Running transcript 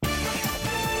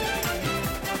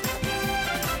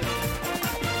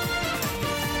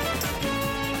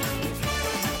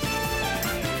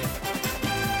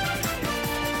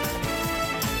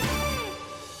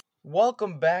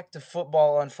Welcome back to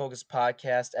Football Unfocused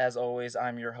Podcast. As always,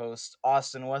 I'm your host,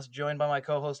 Austin West, joined by my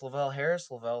co-host, Lavelle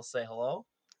Harris. Lavelle, say hello.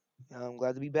 I'm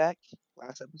glad to be back.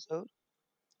 Last episode.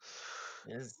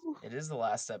 It is the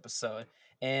last episode.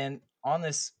 And on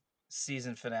this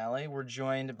season finale, we're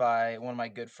joined by one of my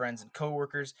good friends and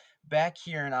coworkers back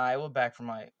here in Iowa, back from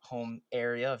my home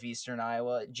area of Eastern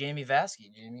Iowa, Jamie Vasky.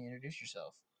 Jamie, introduce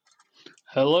yourself.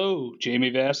 Hello,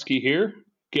 Jamie Vasky here.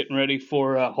 Getting ready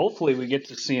for, hopefully we get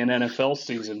to see an NFL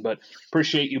season, but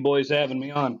appreciate you boys having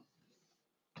me on.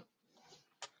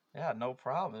 Yeah, no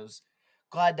problem. It was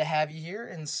glad to have you here.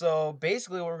 And so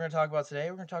basically what we're going to talk about today,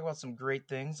 we're going to talk about some great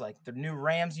things like the new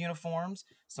Rams uniforms,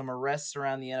 some arrests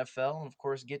around the NFL, and of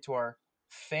course get to our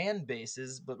fan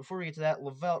bases. But before we get to that,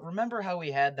 Lavelle, remember how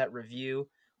we had that review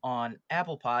on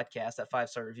Apple Podcast, that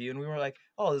 5-star review, and we were like,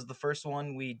 oh, this is the first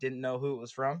one we didn't know who it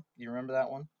was from. Do you remember that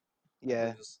one? I believe Yeah,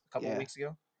 it was a couple of yeah, weeks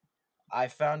ago. I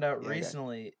found out yeah. I got.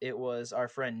 recently it was our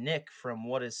friend Nick from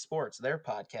What Is Sports, their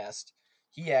podcast.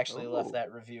 He actually left Oh,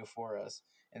 that review for us.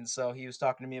 And so he was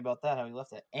talking to me about that, how he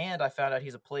left it. And I found out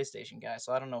he's a PlayStation guy,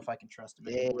 so I don't know if I can trust him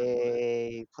anymore.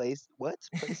 yay! What?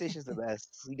 PlayStation's the best.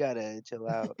 We gotta chill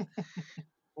out.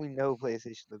 We know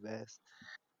PlayStation's the best.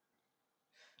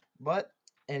 But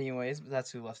anyways,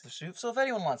 that's who left the shoot. So if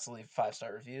anyone wants to leave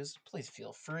 5-star reviews, please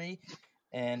feel free.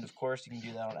 And of course, you can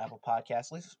do that on Apple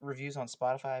Podcasts. Leave reviews on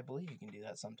Spotify. I believe you can do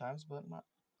that sometimes, but I'm not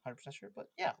 100% sure. But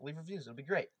yeah, leave reviews. It'll be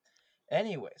great.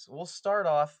 Anyways, we'll start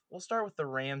with the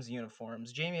Rams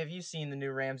uniforms. Jamie, have you seen the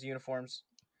new Rams uniforms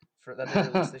that they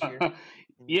released this year?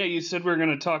 Yeah, you said we are going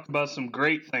to talk about some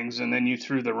great things, and then you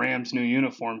threw the Rams' new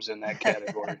uniforms in that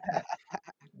category.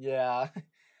 Yeah.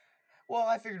 Well,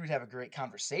 I figured we'd have a great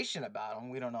conversation about them.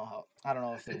 We don't know how. I don't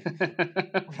know if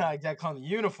we're not exactly calling the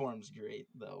uniforms great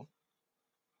though.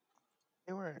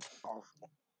 They weren't awful.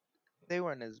 They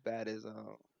weren't as bad as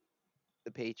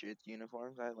the Patriots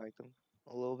uniforms. I liked them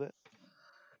a little bit.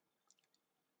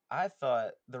 I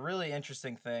thought the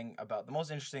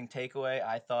most interesting takeaway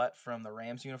I thought from the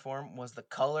Rams uniform was the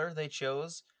color they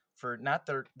chose for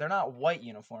they're not white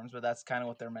uniforms, but that's kind of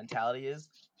what their mentality is.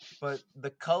 But the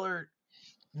color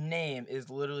name is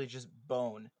literally just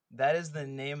bone. That is the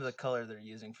name of the color they're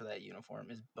using for that uniform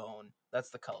is bone.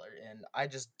 That's the color. And I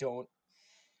just don't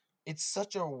it's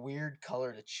such a weird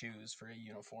color to choose for a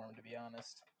uniform, to be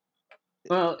honest.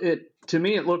 Well, to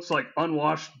me it looks like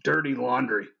unwashed, dirty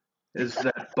laundry is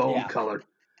that bone Yeah. color.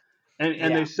 And Yeah.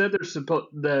 they said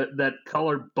they're that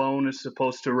colored bone is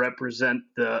supposed to represent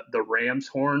the ram's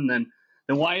horn. Then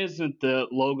why isn't the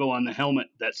logo on the helmet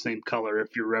that same color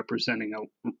if you're representing a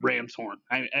ram's horn?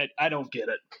 I don't get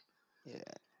it.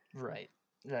 Yeah, Right.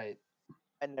 Right.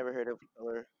 I never heard of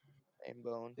color and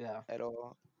bone Yeah. at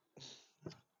all.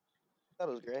 That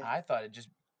was great. I thought it'd just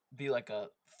be like a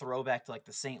throwback to like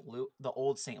the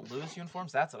old St. Louis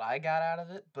uniforms. That's what I got out of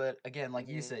it. But again, like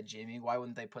you Hmm. said, Jamie, why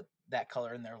wouldn't they put that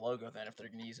color in their logo then if they're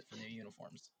going to use it for new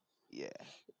uniforms? Yeah,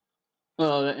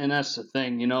 Well, and that's the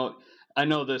thing. I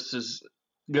know this is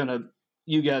gonna.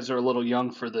 You guys are a little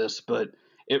young for this, but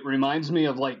it reminds me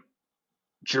of like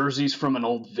jerseys from an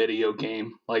old video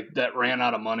game, like that ran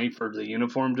out of money for the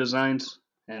uniform designs,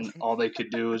 and all they could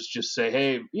do is just say,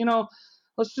 "Hey,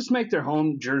 let's just make their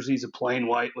home jerseys a plain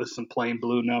white with some plain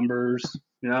blue numbers."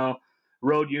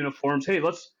 Road uniforms. Hey,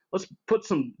 let's put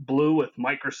some blue with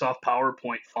Microsoft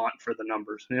PowerPoint font for the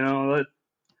numbers.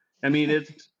 I mean, it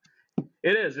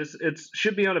is. It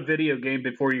should be on a video game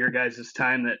before your guys'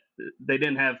 time that they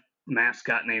didn't have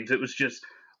mascot names. It was just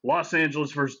Los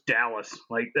Angeles versus Dallas.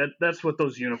 Like that's what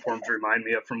those uniforms remind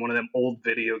me of from one of them old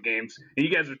video games. And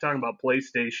you guys are talking about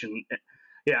PlayStation.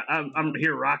 Yeah, I'm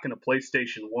here rocking a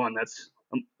PlayStation 1.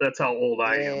 That's how old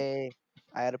I am. yay!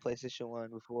 I had a PlayStation 1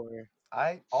 before.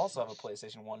 I also have a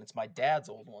PlayStation 1. It's my dad's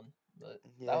old one. But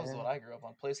that was Yeah, what I grew up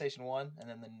on. PlayStation 1 and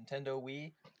then the Nintendo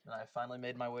Wii. And I finally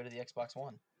made my way to the Xbox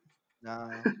One. nah.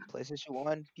 PlayStation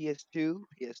 1, PS2,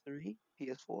 PS3,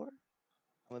 PS4.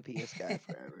 I'm a PS guy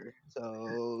forever.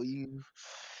 So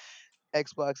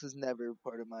Xbox is never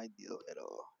part of my deal at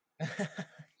all.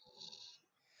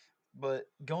 But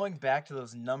going back to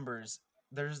those numbers,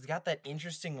 there's got that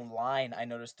interesting line I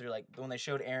noticed through like when they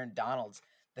showed Aaron Donald's.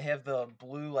 They have the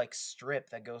blue like strip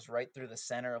that goes right through the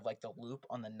center of like the loop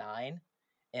on the 9.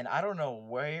 And I don't know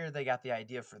where they got the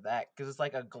idea for that because it's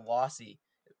like a glossy.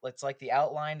 It's like the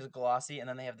outline is glossy, and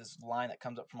then they have this line that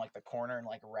comes up from like the corner and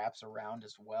like wraps around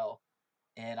as well.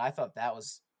 And I thought that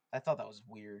was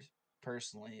weird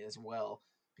personally as well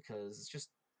because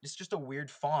it's just a weird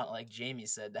font like Jamie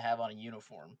said to have on a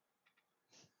uniform.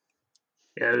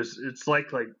 Yeah, it's like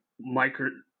micro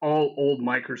all old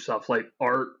Microsoft like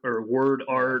art or Word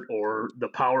Yeah. art or the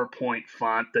PowerPoint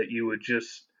font that you would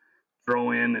just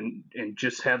throw in and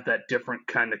just have that different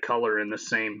kind of color in the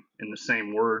same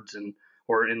words and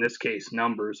or in this case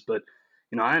numbers. But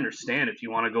I understand if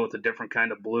you want to go with a different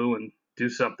kind of blue and do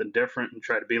something different and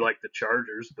try to be like the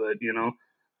Chargers, but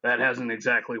that hasn't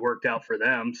exactly worked out for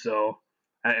them. So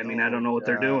I mean I don't Oh know what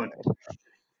they're God, doing.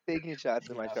 taking shots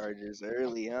at my Yeah. Chargers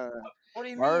early, huh? What do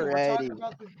you mean? We're Already. talking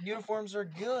about the uniforms are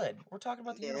good. We're talking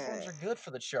about the Yeah, uniforms are good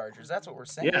for the Chargers. That's what we're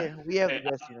saying. Yeah, yeah, we have the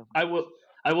I, best uniform.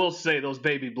 I will say those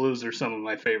baby blues are some of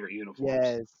my favorite uniforms.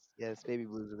 Yes, yes, baby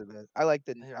blues are the best. They I are like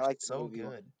the so navy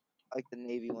one. good. I like the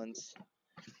navy ones.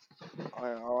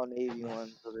 All navy The-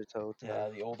 ones. Those are toe tough. Yeah,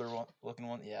 the older looking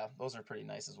one. Yeah, those are pretty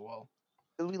nice as well.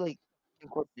 Cause we like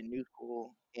incorporate new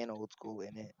school and old school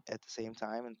in it at the same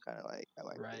time, and kind of like I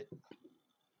like it. Right.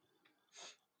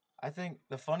 I think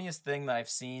the funniest thing that I've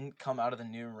seen come out of the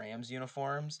new Rams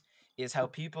uniforms is how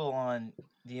people on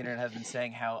the internet have been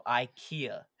saying how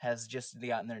IKEA has just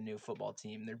gotten their new football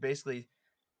team. They're basically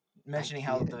mentioning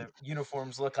how IKEA. the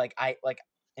uniforms look like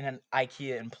in an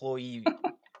IKEA employee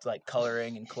like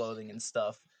coloring and clothing and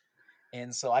stuff.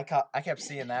 And so I kept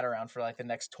seeing that around for like the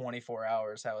next 24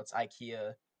 hours how it's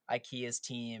IKEA's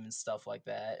team and stuff like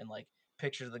that and like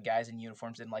pictures of the guys in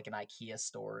uniforms in like an IKEA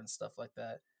store and stuff like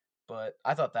that. But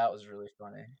I thought that was really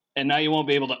funny. And now you won't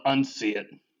be able to unsee it.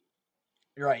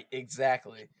 Right,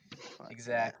 exactly. Fuck that.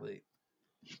 Exactly.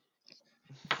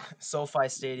 SoFi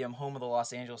Stadium, home of the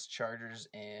Los Angeles Chargers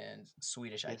and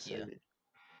Swedish Yes, IKEA. sir.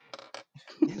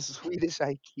 Yes, Swedish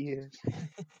IKEA.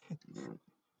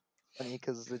 Funny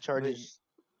because the But Chargers.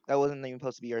 That wasn't even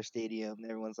supposed to be our stadium.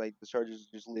 Everyone's like the Chargers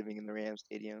are just living in the Rams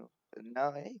stadium. But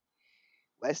now, hey,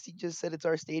 Westy just said it's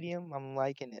our stadium. I'm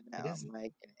liking it it now. is I'm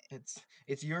liking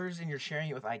it's yours and you're sharing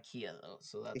it with IKEA though.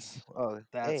 So it. Oh,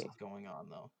 that's hey, what's going on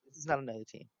though. this is not another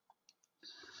team.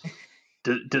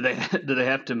 Do they do they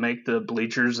have to make the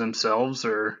bleachers themselves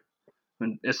or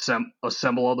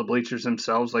assemble all the bleachers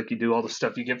themselves like you do all the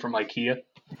stuff you get from IKEA?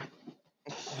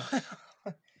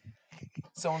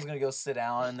 Someone's gonna go sit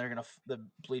down and they're gonna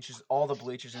all the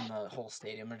bleachers in the whole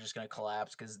stadium are just gonna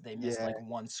collapse because they missed Yeah, like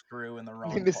one screw in the they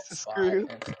wrong missed the spot screw.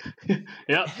 and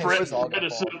Yeah, it's Fred just all Fred, gonna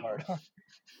fall apart.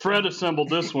 Fred assembled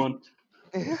this one.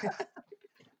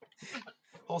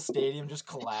 Whole stadium just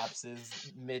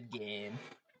collapses mid game.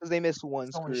 Because they missed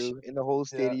one Someone screw in the whole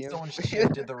yeah, stadium. someone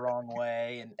shifted the wrong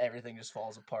way and everything just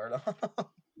falls apart.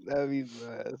 That'd be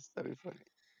best. That'd be funny.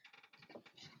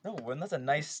 No, when that's a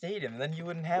nice stadium, then you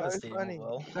wouldn't have a That'd be stadium of funny.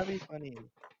 well. That'd be funny.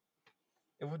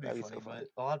 It would be That'd be funny, so funny.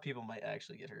 but a lot of people might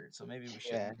actually get hurt, so maybe we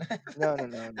Yeah. shouldn't. No, no,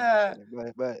 no, no. We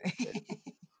shouldn't. But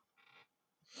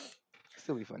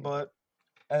still be funny. But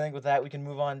I think with that we can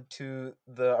move on to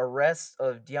the arrest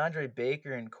of DeAndre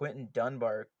Baker and Quentin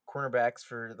Dunbar, cornerbacks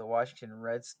for the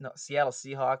Seattle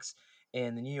Seahawks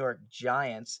and the New York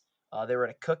Giants. They were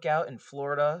at a cookout in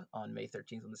Florida on May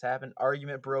 13th when this happened.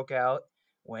 Argument broke out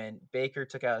when Baker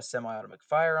took out a semi-automatic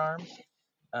firearm,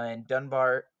 and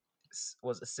Dunbar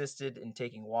was assisted in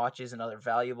taking watches and other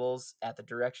valuables at the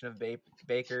direction of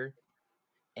Baker.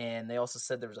 And they also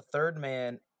said there was a third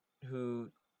man who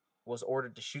was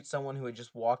ordered to shoot someone who had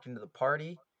just walked into the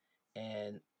party,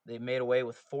 and they made away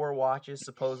with 4 watches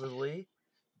supposedly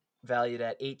valued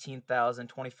at $18,000,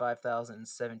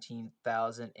 $25,000,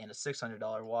 $17,000, and a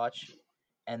 $600 watch.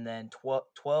 And then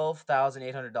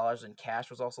 $12,800 in cash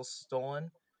was also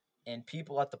stolen. And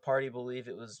people at the party believe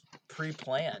it was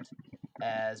pre-planned,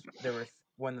 as there were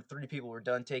when the 3 people were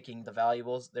done taking the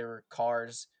valuables, there were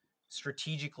cars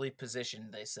strategically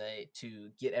positioned, they say, to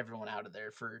get everyone out of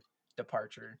there for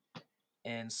departure.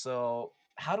 And so,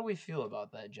 how do we feel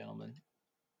about that, gentlemen?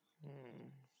 Hmm.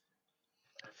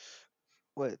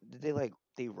 What did they like?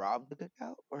 They robbed the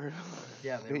cookout, or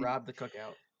Yeah, they they? robbed the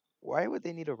cookout. Why would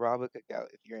they need to rob a cookout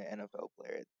if you're an NFL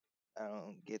player? I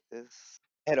don't get this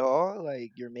at all.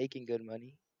 Like you're making good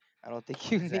money. I don't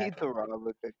think you need Exactly. to rob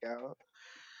a cookout.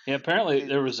 Yeah, apparently It,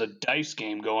 there was a dice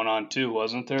game going on too,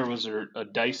 wasn't there? Was there a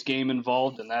dice game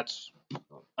involved, and that's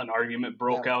an argument That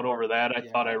broke was out part. over that. I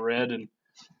thought I Yeah, read, and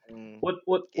mm,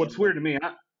 what's weird gambling. to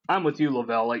me, I'm with you,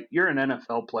 Lavelle. Like you're an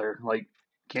NFL player, like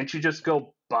can't you just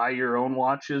go buy your own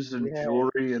watches and Yeah,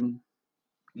 jewelry, and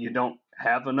you don't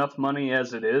have enough money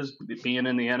as it is being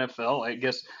in the NFL? I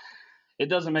guess it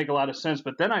doesn't make a lot of sense.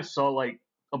 But then I saw like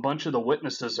a bunch of the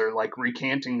witnesses are like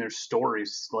recanting their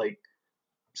stories, like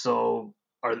so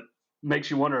are makes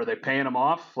you wonder, are they paying them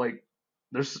off? Like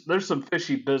there's some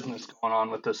fishy business going on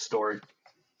with this story.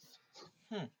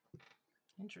 hmm,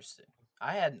 interesting.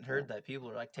 I hadn't yeah, heard that people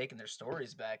are like taking their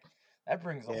stories back. That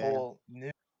brings a yeah. whole new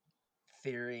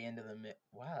theory into the mix.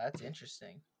 Wow, that's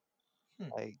interesting. Hmm.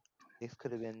 Like this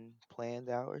could have been planned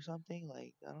out or something.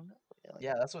 Like I don't know. Like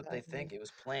Yeah, that's what they guys, think. It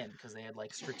was planned because they had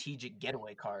like strategic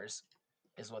getaway cars,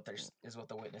 is what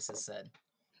the witnesses said,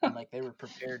 and like they were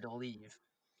prepared to leave.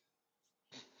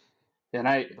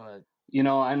 And But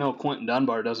I know Quentin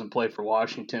Dunbar doesn't play for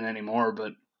Washington anymore,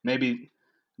 but maybe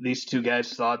these two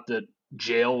guys thought that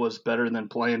jail was better than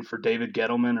playing for David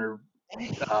Gettleman or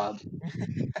uh,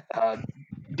 uh,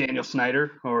 Daniel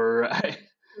Snyder, or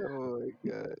oh my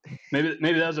god.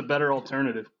 maybe that was a better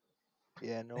alternative.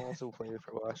 Yeah, no one wants to play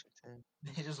for Washington.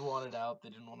 they just wanted out. They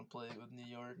didn't want to play with New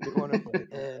York, They want to play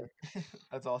and there.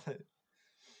 that's all.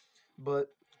 But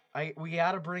we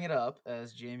got to bring it up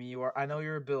as Jamie. I know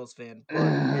you're a Bills fan, but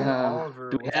Ed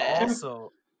Oliver Do we was have to?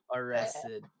 also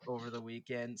arrested over the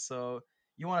weekend. So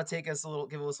you want to give us a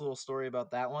little story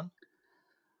about that one?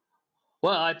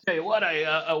 Well, I tell you what,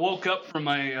 I woke up from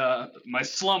my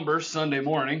slumber Sunday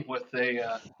morning with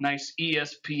a nice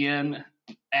ESPN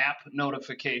app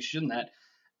notification that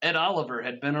Ed Oliver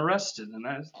had been arrested, and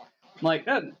I'm like,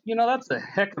 that's a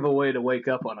heck of a way to wake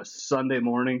up on a Sunday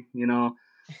morning.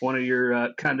 One of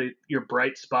your kind of your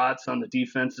bright spots on the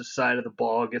defensive side of the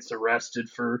ball gets arrested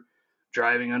for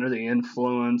driving under the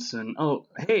influence, and oh,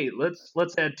 hey, let's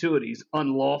add to it, he's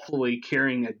unlawfully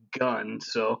carrying a gun.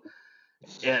 So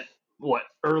at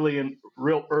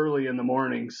real early in the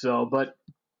morning. So, but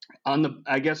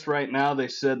I guess right now they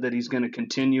said that he's going to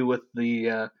continue with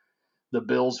the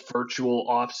Bills virtual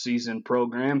off-season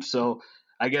program. So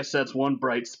I guess that's one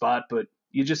bright spot. But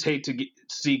you just hate to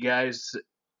see guys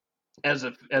as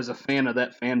a fan of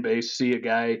that fan base see a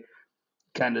guy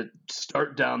kind of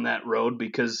start down that road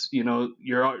because you're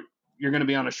going to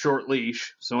be on a short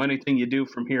leash. So anything you do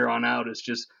from here on out is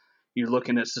just you're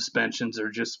looking at suspensions or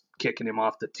just kicking him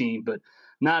off the team. But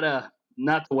not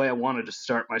the way I wanted to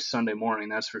start my Sunday morning.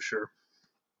 That's for sure.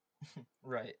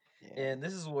 Right. Yeah. And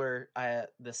this is where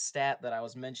the stat that I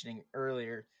was mentioning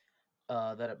earlier,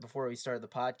 before we started the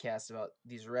podcast about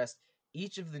these arrests,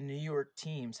 each of the New York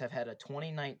teams have had a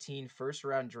 2019 first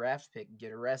round draft pick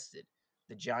get arrested.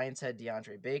 The Giants had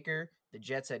DeAndre Baker, the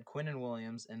Jets had Quinnen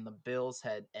Williams, and the Bills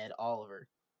had Ed Oliver.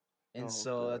 And Oh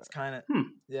so god. that's kind of, Hmm.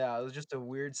 yeah, it was just a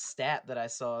weird stat that I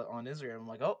saw on Israel. I'm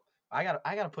like, oh, I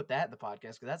gotta put that in the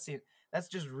podcast because that's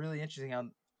just really interesting. How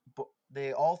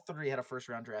they all three had a first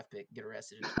round draft pick get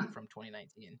arrested from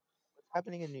 2019. What's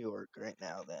happening in New York right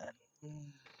now then?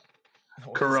 Mm.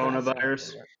 What is happening in Coronavirus.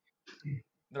 New York?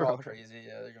 They're all crazy.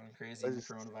 Yeah, they're going crazy in the Just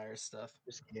coronavirus stuff.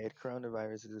 scared.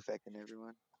 Coronavirus is affecting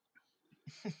everyone.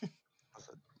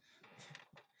 Also,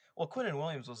 Well, Quinnen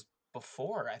Williams was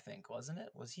before, I think, wasn't it?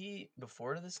 Was he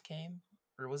before this came,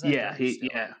 or was that Yeah, during still?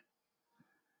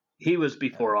 he was Yeah,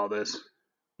 before all this.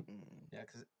 mm. yeah,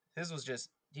 because his was just.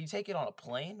 Did he take it on a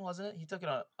plane? Wasn't it? He took it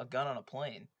on a gun on a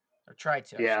plane, or tried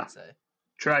to, I Yeah, should say.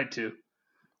 tried to.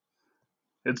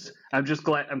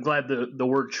 I'm glad the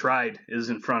word tried is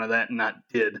in front of that and not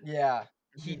did. Yeah,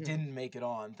 he didn't make it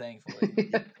on, thankfully.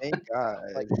 Thank God.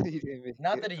 Like, He didn't make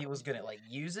not it. that he was gonna like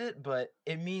use it, but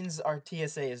it means our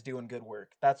TSA is doing good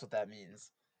work. That's what that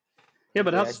means. Yeah,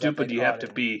 but how Like that stupid they do you have caught to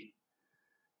him. be,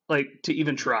 like, to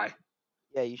even try?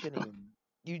 Yeah, you shouldn't even.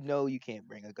 You know you can't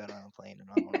bring a gun on a plane,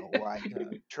 and I don't know why you Yeah.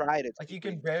 even try to Like you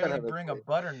can bring a gun barely on a bring a plane.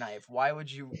 butter knife. Why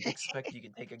would you expect you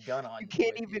could take a gun You on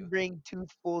can't with even you? bring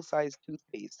full size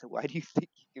toothpaste. So why do you think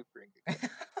you can bring a gun?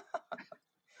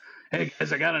 Hey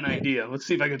guys, I got an Hey, idea. Let's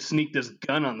see if I can sneak this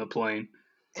gun on the plane.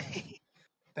 they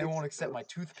It's won't accept so my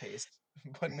toothpaste,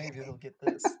 but maybe they'll get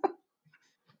this.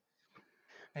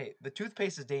 Hey, the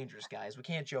toothpaste is dangerous, guys. We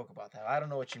can't joke about that. I don't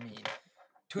know what you mean.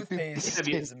 Toothpaste Have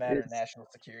you is a matter of national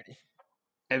security.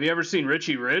 have you ever seen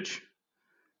Richie Rich?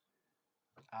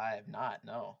 I have not,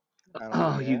 no. I don't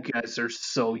know Oh, you yet. guys are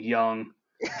so young.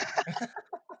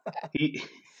 He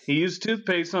he used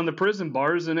toothpaste on the prison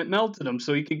bars and it melted him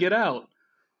so he could get out.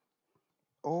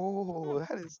 Oh,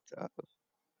 that is tough.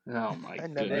 Oh my I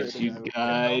never Hey, heard goodness, of you that could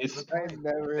before. have melted the guys. I plane.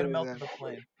 never Could have heard of melted that the before.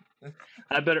 plane.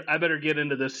 I better get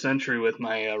into this century with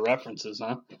my references,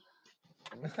 huh?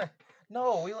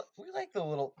 No, we like the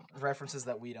little references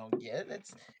that we don't get.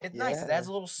 It's nice. It Yeah. adds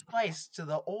a little spice to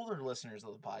the older listeners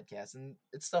of the podcast, and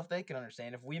it's stuff they can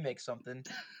understand if we make something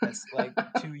that's like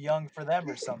too young for them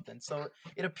or something. So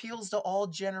it appeals to all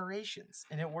generations,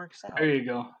 and it works There out. you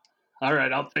go. All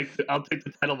right, I'll take the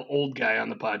title of old guy on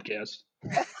the podcast.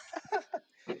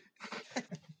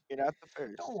 You're not the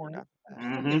first. Don't You're worry, not the first.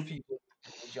 we'll get Mm-hmm. people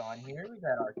on here. We've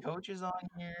had our coaches on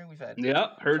here. Yeah,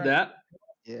 I'm heard trying to that.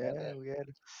 Yeah, we had.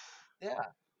 yeah,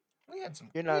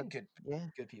 You're we not. had Yeah.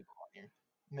 good people on here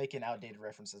making outdated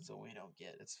references that we don't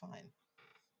get. It's fine.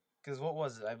 Because what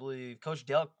was it? I believe Coach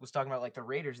Delk was talking about like the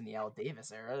Raiders in the Al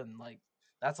Davis era, and like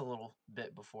That's a little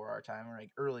bit before our time, or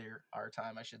like earlier our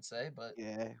time, I should say. But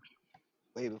Yeah,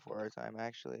 way before our time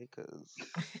actually, because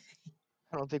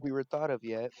I don't think we were thought of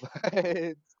yet. But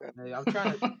hey, I'm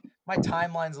trying to. My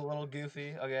timeline's a little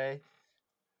goofy. Okay,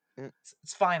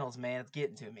 it's finals, man. It's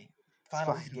getting to me. it's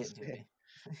Finals is fine. getting to me.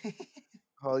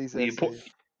 All these You poor, essays.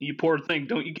 you poor thing.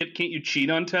 Can't you cheat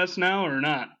on tests now or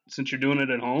not? Since you're doing it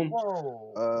at home.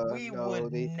 Whoa, we No,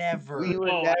 would we never. would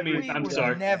Oh, I never mean, We I'm cheat would on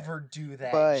sorry. that. never do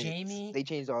that, But Jamie. they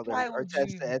changed all Why our would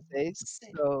tests you to even essays,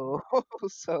 say? so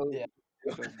so Yeah,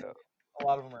 I don't know. a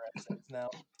lot of them are essays now.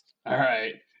 All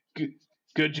right.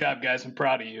 Good job, guys. I'm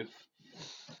proud of you.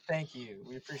 Thank you.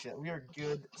 We appreciate it. We are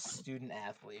good student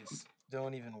athletes.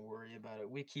 Don't even worry about it.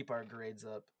 We keep our grades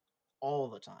up all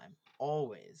the time,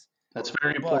 always. That's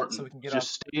very But so important. we can get off.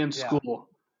 Just stay in Yeah, school.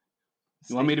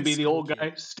 You want stay me to in be the school, old kid.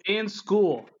 guy? Stay in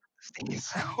school. Stay in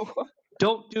school.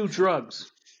 Don't do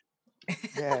drugs.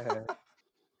 Yeah,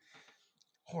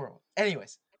 Horrible.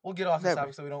 Anyways, we'll get off this never.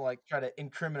 topic so we don't like try to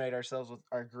incriminate ourselves with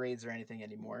our grades or anything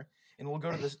anymore. And we'll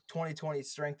go to the 2020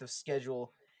 strength of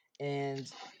schedule.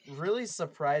 And really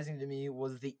surprising to me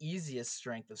was the easiest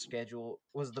strength of schedule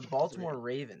was the Baltimore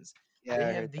Ravens. Yeah, They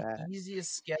I have heard the that.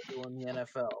 easiest schedule in the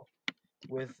NFL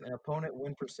with an opponent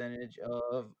win percentage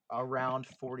of around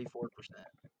 44%.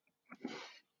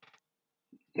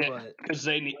 Yeah, But because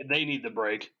they need the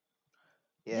break.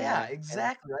 yeah, Yeah,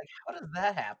 exactly. Like, how does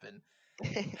that happen?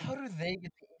 How do they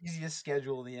get the easiest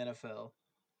schedule in the NFL?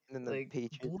 and then the Like,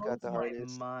 Patriots got blows the my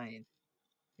hardest. mind.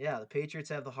 Yeah, the Patriots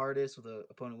have the hardest with an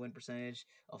opponent win percentage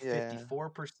of Yeah,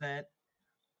 54%.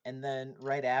 And then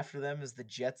right after them is the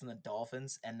Jets and the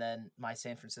Dolphins, and then my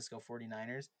San Francisco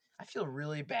 49ers. I feel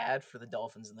really bad for the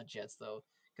Dolphins and the Jets, though,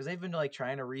 because they've been like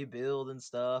trying to rebuild and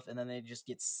stuff, and then they just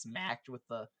get smacked with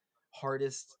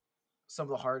hardest, some of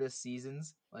the hardest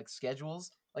seasons, like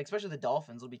schedules. Like, especially the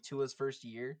Dolphins will be Tua's first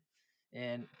year,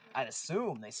 and I'd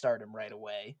assume they start him right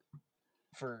away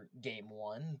for game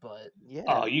one, but yeah,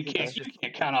 Oh, you because can't that's you just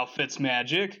can't count out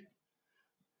Fitzmagic.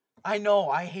 I know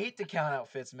I hate to count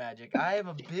out Fitzmagic. I am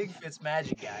a big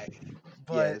Fitzmagic guy,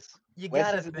 but yes, you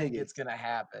gotta Wesley's the think it's biggest. gonna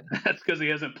happen. That's because he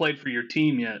hasn't played for your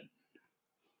team yet.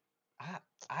 I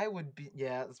I would be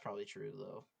yeah, that's probably true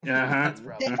though. Uh huh. That's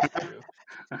probably true.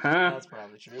 Uh huh. That's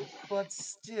probably true. But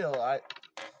still, I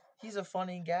he's a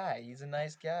funny guy. He's a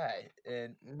nice guy.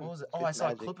 And what was it? Oh, I Fifth saw a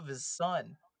Magic. clip of his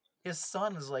son. His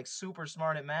son is like super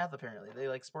smart at math apparently. They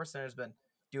like SportsCenter's been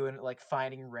doing like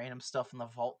finding random stuff in the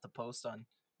vault to post on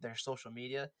their social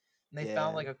media. And they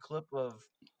found Yeah. like a clip of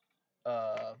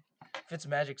uh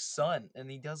Fitzmagic's son, and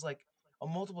he does like a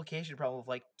multiplication problem with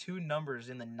like two numbers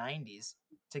in the 90s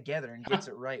together and gets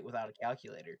it right without a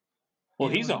calculator. Well,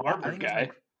 And it he's was a I Harvard think it was guy.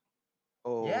 like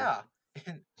Oh, yeah.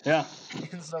 And Yeah.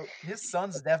 and so his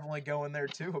son's definitely going there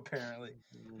too apparently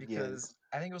because yes.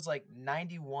 I think it was like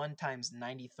 91 times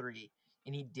 93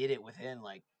 and he did it within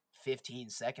like 15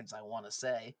 seconds I want to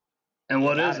say. And He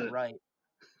what got is it it? right.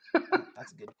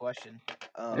 That's a good question.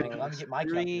 Let me It's get my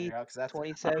three calculator out cuz that's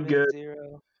twenty I'm seven good.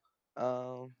 zero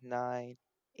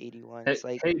 981. Hey, It's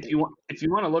like hey, if you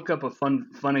want to look up a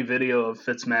funny video of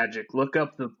Fitzmagic, look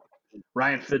up the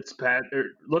Ryan Fitzpatrick.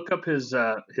 Look up his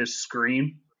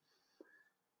scream,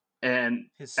 and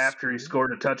his after he scream.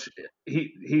 scored a touch,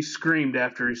 he screamed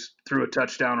after he threw a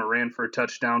touchdown or ran for a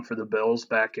touchdown for the Bills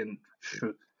back in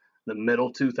the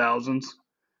middle 2000s.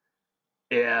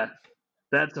 Yeah,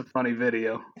 that's a funny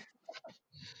video.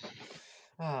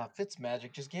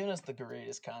 Fitzmagic just giving us the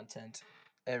greatest content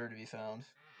ever to be found.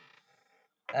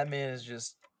 That man is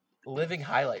just living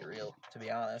highlight reel, to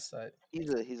be honest. he's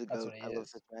a That's goat. what he I love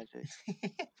is. Fifth Magic.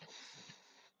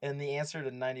 And the answer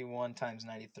to 91 times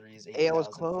 93 is Hey, I was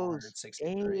close.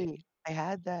 8,463. Hey, I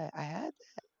had that. I had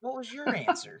that. What was your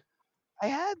answer? I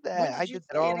had When that. I did you did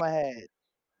that say all in it? my head.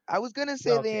 I was gonna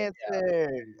say the Okay,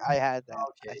 answer. I had that.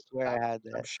 I okay. swear I had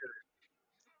I'm that. sure.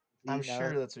 I'm See now,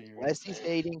 sure that's what you were gonna Wesley's say.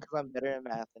 hating because I'm better at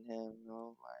math than him.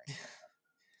 Oh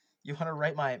You want to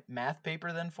write my math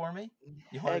paper then for me? my,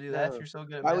 You want to heck do that if no. you're so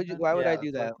good at Why math would you? then? Why would I Yeah,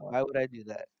 do that's what I that? thought. Why would I do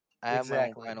that? I have my own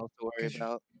Exactly. finals to worry Because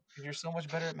about. you're so much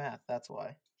better at math. That's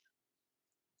why.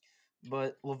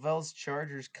 But Lavelle's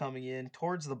Chargers coming in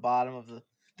towards the bottom of the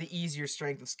easier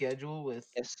strength of schedule with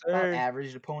Yes, about sir.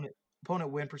 average opponent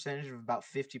win percentage of about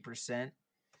 50%.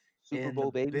 Super And the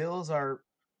Bowl baby. Bills are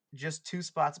just two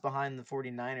spots behind the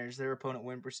 49ers. Their opponent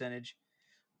win percentage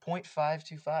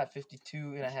 0.525,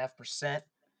 52.5%.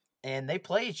 And they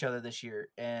play each other this year.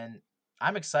 And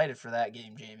I'm excited for that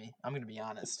game, Jamie. I'm going to be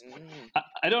honest. Mm.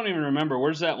 I don't even remember.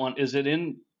 Where's that one? Is it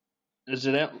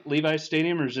at Levi's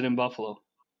Stadium or is it in Buffalo?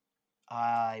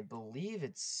 I believe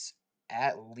it's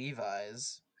at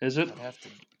Levi's. Is it? I'd have to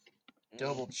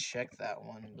double check that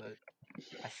one, but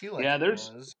I feel like Yeah, it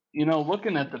there's was. you know,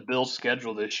 looking at the Bills'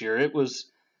 schedule this year, it was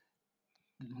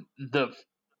the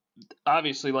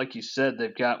obviously, like you said,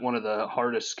 they've got one of the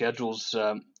hardest schedules,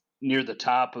 near the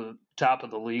top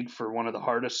of the league for one of the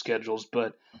hardest schedules.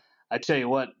 But I tell you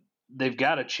what, they've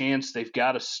got a chance. They've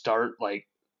got to start they've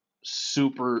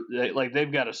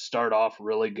got to start off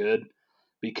really good,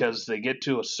 because they get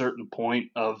to a certain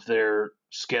point of their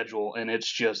schedule and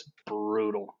it's just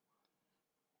brutal.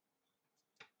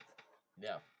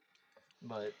 Yeah.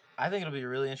 But I think it'll be a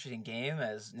really interesting game,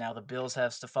 as now the Bills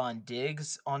have Stephon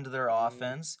Diggs onto their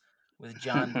offense with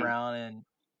John Brown and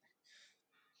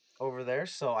over there.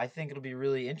 So I think it'll be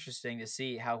really interesting to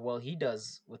see how well he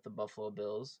does with the Buffalo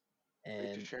Bills.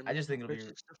 Richard And I Sherman just think it'll be a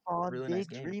versus Stephon really nice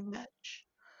Diggs game.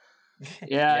 rematch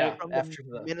Yeah, Yeah, from the after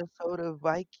the Minnesota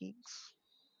Vikings.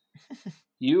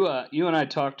 you and I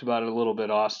talked about it a little bit,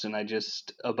 Austin. I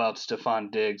just about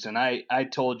Stephon Diggs, and I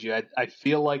told you I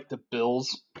feel like the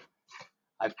Bills.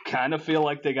 I kind of feel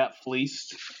like they got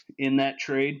fleeced in that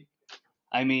trade.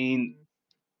 I mean,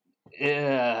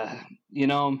 you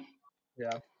know,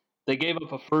 yeah, they gave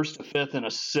up a first, a fifth, and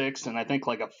a sixth, and I think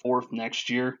like a fourth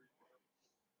next year.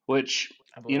 Which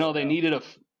I believe it. they Yeah. needed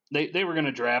they were going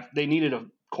to draft. They needed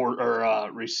a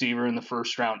receiver in the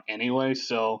first round anyway.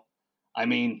 So, I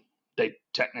mean, they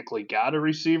technically got a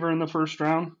receiver in the first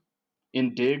round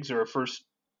in Diggs, or a first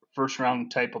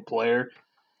round type of player.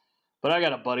 But I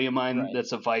got a buddy of mine Right.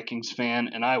 that's a Vikings fan,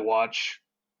 and I watch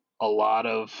a lot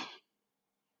of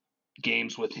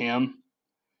games with him,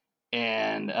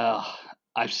 and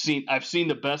I've seen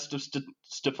the best of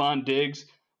Stephon Diggs,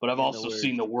 but I've And the also worst.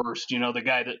 seen the worst. You know, the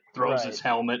guy that throws Right. his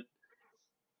helmet,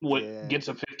 what Yeah. gets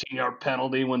a 15-yard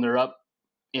penalty when they're up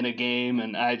in a game,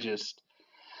 and I just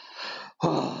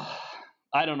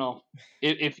I don't know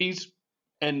if he's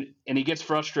and he gets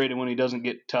frustrated when he doesn't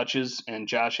get touches, and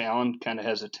Josh Allen kind of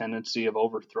has a tendency of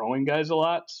overthrowing guys a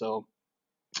lot, so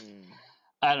Mm.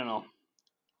 I don't know.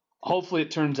 Hopefully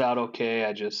it turns out okay.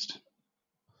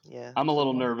 Yeah. I'm a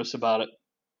little nervous about it.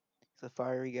 He's a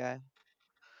fiery guy.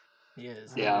 He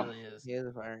is. He Yeah. really is. He is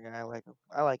a fiery guy. I like him.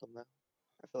 I like him though.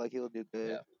 I feel like he'll do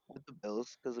good Yeah. with the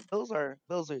Bills, because the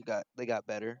Bills got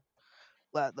better.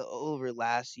 Over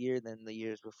last year than the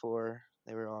years before.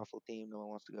 They were an awful team. No one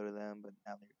wants to go to them, but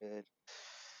now they're good.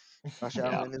 Josh Yeah.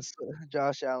 Allen is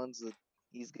Josh Allen's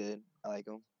he's good. I like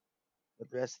him, but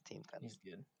the rest of the team kind He's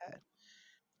good. of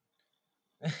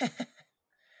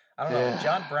I don't know.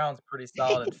 John Yeah. Brown's pretty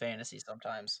solid in fantasy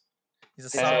sometimes. He's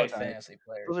a bad. solid Hey, Sometimes fantasy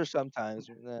player. those are sometimes.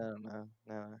 No.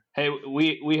 hey,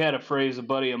 we had a phrase. A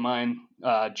buddy of mine,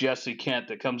 Jesse Kent,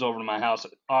 that comes over to my house.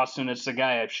 Austin, it's the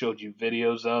guy I've showed you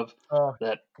videos of Oh,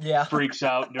 that yeah. freaks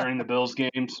out during the Bills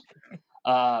games.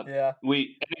 Uh, Yeah.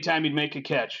 anytime he'd make a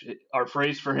catch, our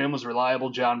phrase for him was reliable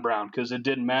John Brown, because it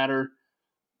didn't matter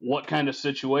what kind of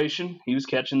situation, he was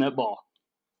catching that ball.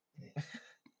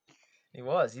 He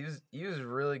was. He was a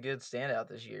really good standout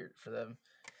this year for them.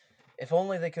 If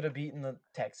only they could have beaten the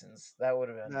Texans. That would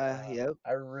have been Yep.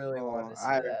 I really wanted Oh, to see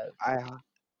that.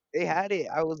 they had it.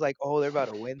 I was like, oh, they're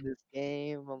about to win this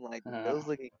game. I'm like, the Uh, Bills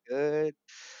looking good.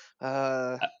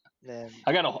 Uh, then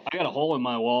I got a hole in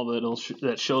my wall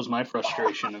that shows my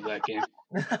frustration of that game.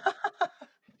 that's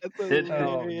It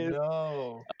Oh hilarious.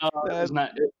 no. it was That's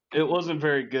not. It wasn't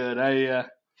very good.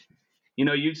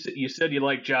 You said you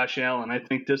like Josh Allen. I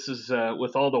think this is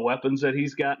with all the weapons that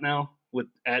he's got now, with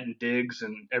adding Diggs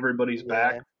and everybody's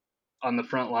back yeah, on the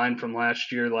front line from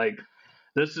last year. Like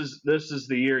this is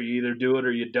the year you either do it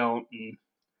or you don't. And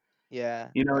yeah.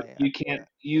 you know I you feel can't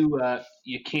that.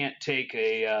 you can't take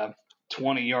a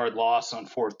 20-yard loss on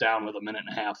fourth down with a minute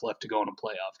and a half left to go in a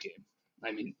playoff game.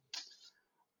 I mean,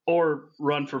 or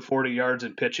run for 40 yards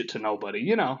and pitch it to nobody.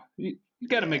 You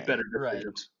got to make Yeah, better Right.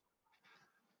 decisions.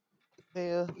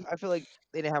 yeah. I feel like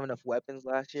they didn't have enough weapons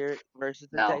last year versus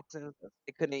the Now, Texans.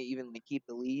 They couldn't even like, keep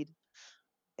the lead.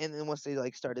 And then once they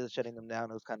like started shutting them down,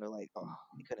 it was kind of like, oh,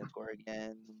 they couldn't score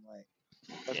again. And, like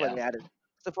that's why yeah, they added.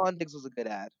 Stephon Diggs was a good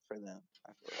ad for them.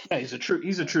 I feel like. yeah, he's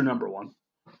a true number one.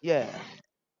 Yeah,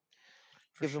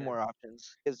 For gives them sure. more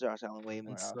options. Gives Josh Allen way And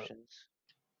more so options.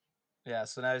 yeah,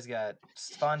 so now he's got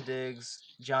Stephon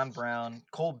Diggs, John Brown,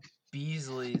 Cole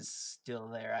Beasley's still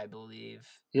there, I believe.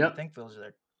 I Yep, think those are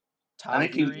their I top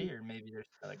think he. three, or maybe there's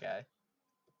another guy.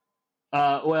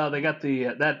 Well, they got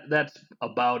that's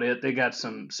about it. They got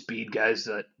some speed guys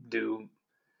that do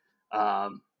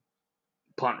um,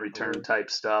 punt return Or type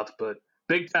stuff, but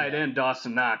big tight yeah. end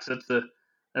Dawson Knox.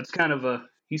 He's kind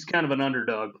of an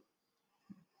underdog.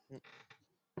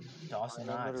 Dawson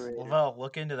Flying under the Knox. radar. Well,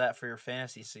 look into that for your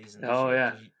fantasy season this Oh year, yeah,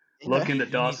 because you, look Yeah, you into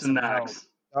need you need Dawson some help. Knox.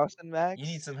 Dawson You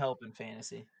need Max. some help in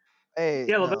fantasy. Hey,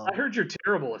 Yeah, no. I heard you're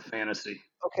terrible at fantasy.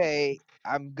 Okay,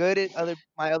 I'm good at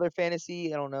my other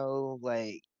fantasy. I don't know,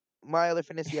 like my other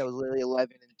fantasy, I was literally 11-2,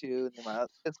 and then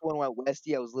this one went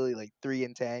Westy. I was literally like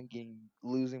 3-10,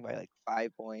 losing by like 5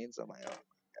 points. I'm like, oh,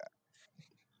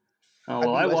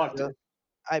 Oh I well, beat Westy though.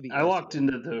 I beat I Westy walked though.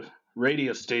 into the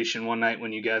radio station one night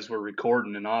when you guys were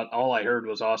recording, and all I heard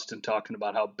was Austin talking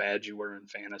about how bad you were in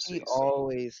fantasy. So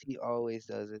He always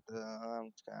does it. Though.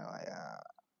 I'm kind of like,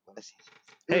 Westy.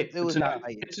 hey, It was not my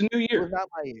year. it's a new It was year. not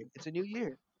my year. It's a new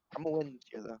year. I'm gonna win this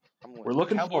year though. I'm gonna We're win.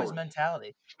 looking Cowboys forward.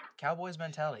 mentality. Cowboys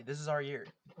mentality. This is our year.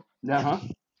 Uh-huh.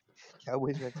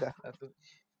 Cowboys mentality.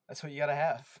 That's what you gotta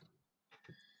have.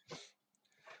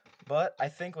 But I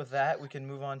think with that we can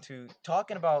move on to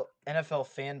talking about NFL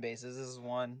fan bases. This is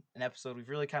an episode we've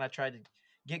really kind of tried to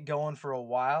get going for a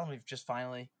while, and we've just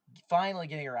finally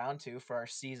getting around to for our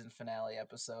season finale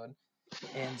episode.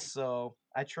 And so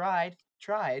I tried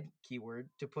keyword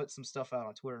to put some stuff out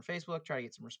on Twitter and Facebook, try to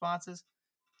get some responses.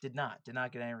 Did not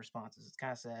get any responses. It's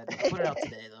kind of sad. I put it out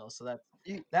today though, so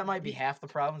You, that might be you, half the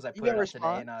problems. I you put got it a out today,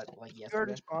 response? not like You got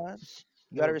a yesterday. response?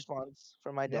 You got a No, response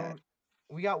from my dad. no,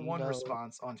 we got You one know,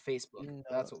 response on Facebook. you know.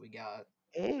 That's what we got.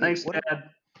 Hey, Thanks, what about Dad.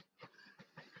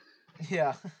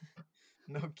 Yeah,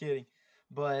 no kidding.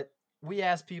 But we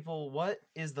asked people what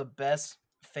is the best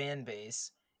fan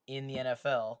base in the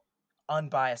NFL.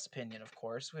 Unbiased opinion, of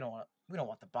course. We don't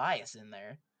want the bias in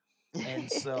there.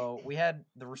 And so we had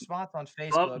the response on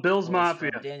Facebook Bills was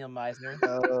Mafia. from Daniel Meisner.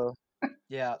 no?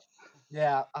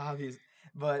 Yeah, obvious.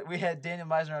 But we had Daniel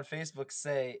Meisner on Facebook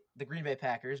say the Green Bay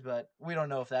Packers, but we don't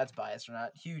know if that's biased or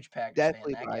not. Huge Packers fan,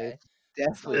 Definitely that guy. biased.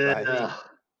 Definitely So biased.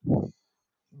 Yeah.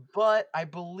 but I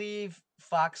believe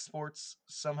Fox Sports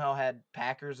somehow had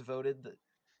Packers voted the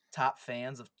top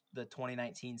fans of the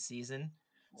 2019 season.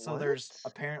 So What? there's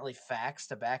apparently facts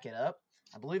to back it up.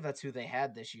 I believe that's who they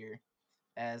had this year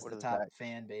as What the are the top facts?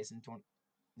 fan base in 20.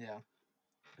 Yeah,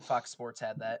 Fox Sports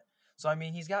had that. So I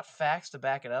mean, he's got facts to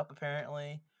back it up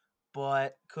apparently,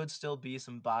 but could still be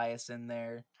some bias in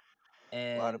there.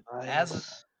 A lot of And as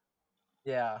bias.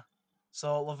 yeah,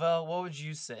 so Lavelle, what would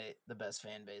you say the best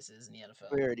fan base is in the We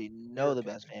NFL? already Your know the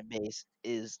best opinion. fan base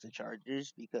is the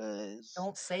Chargers because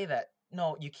Don't say that.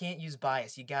 No, you can't use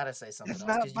bias. You gotta say something it's else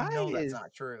not because you know that's biased.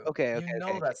 not true. Okay, You okay, okay, know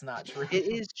okay. that's not true. It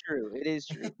is true. It is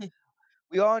true.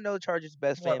 We all know Chargers'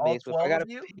 best What, fan all base, but 12 of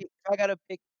you? if I gotta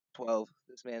pick 12,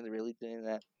 this man's really doing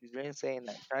that. He's really saying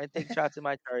that, trying to take shots at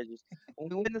my Chargers. When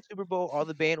we win the Super Bowl, all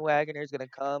the bandwagoners gonna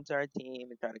come to our team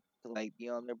and try to like be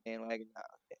on their bandwagon. Nah,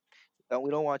 okay.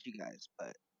 We don't want you guys,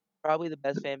 but probably the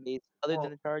best fan base other than Well,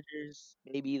 the Chargers,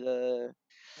 maybe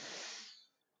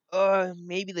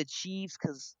the Chiefs,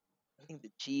 because I think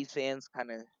the Chiefs fans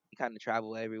kind of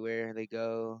travel everywhere they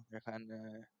go. They're kind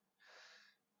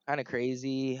of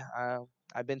crazy. I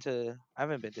haven't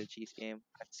been to a Chiefs game.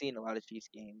 I've seen a lot of Chiefs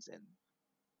games, and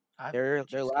I've been to a they're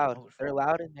Chiefs game. loud. I would They're for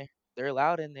loud in there. They're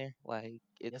loud in there. Like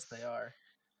Yes, they are.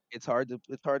 it's hard to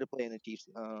play in the Chiefs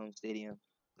stadium.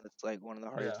 That's like one of the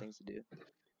hardest Yeah. things to do.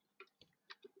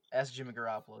 Ask Jimmy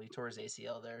Garoppolo. He tore his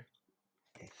ACL there.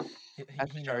 That's the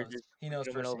He knows. Chargers. He Put knows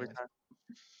them in firsthand.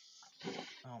 overtime.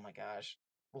 Oh my gosh.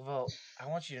 Well, I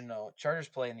want you to know Chargers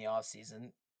play in the off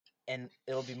season, and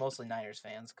it'll be mostly Niners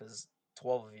fans because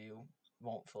 12 of you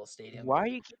won't fill a stadium. Why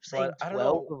you keep saying But I don't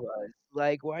 12 know. of us?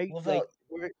 Like why Lavelle, it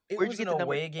where'd you was an get the number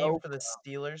away game 12 for the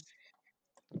from? Steelers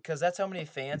because that's how many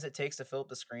fans it takes to fill up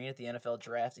the screen at the NFL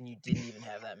draft, and you didn't even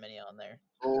have that many on there.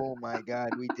 Oh my God,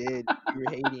 we did. You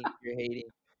were hating. You were hating.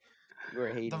 You were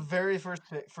The hating. very first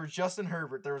pick for Justin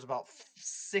Herbert, there was about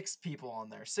 6 people on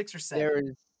there, 6 or There 7.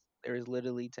 is there is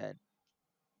literally 10.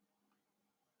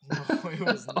 No, it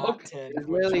was not Okay. 10. There's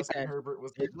When literally Justin 10. Herbert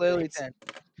was There's getting literally picked.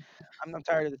 10. I'm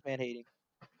tired of this man hating.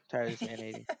 I'm tired of this man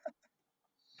hating.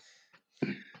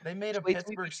 They made a Just wait till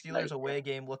we Pittsburgh beat you tonight, Steelers bro. away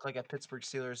game look like a Pittsburgh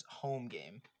Steelers home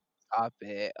game. Stop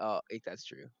it. Oh, that's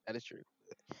true. That is true.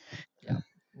 Yeah.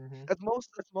 Mm-hmm. That's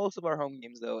most of our home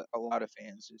games though. A lot of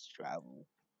fans just travel.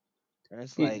 And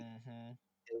it's He- like Mm-hmm.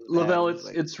 it was bad. Lavelle, It was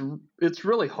like it's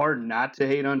really hard not to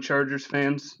hate on Chargers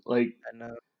fans. Like I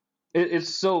know. it's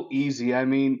so easy. I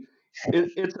mean,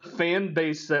 it's a fan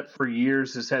base that for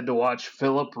years has had to watch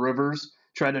Phillip Rivers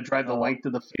try to drive the Oh, length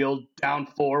of the field down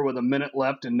 4 with a minute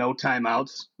left and no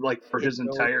timeouts, like for and his throw a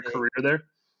entire pick. career there.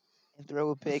 And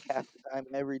throw a pick half the time,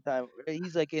 every time.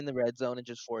 He's like in the red zone and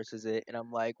just forces it. And I'm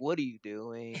like, what are you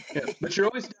doing? Yeah, but you're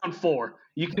always down 4.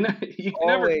 You can never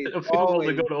Always, get a field goal to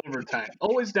always. go to overtime.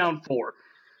 Always down 4.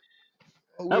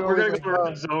 Oh, We're we're always gonna like, go to the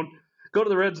red zone. Go to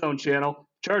the red zone channel.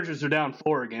 Chargers are down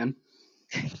 4 again.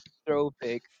 throw a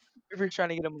pick. Rivers trying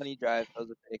to get a money drive, throws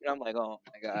a pick. And I'm like, oh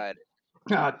my God.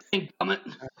 Ah, dang gummit.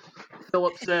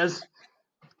 Philip says.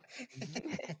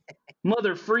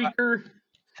 Mother freaker.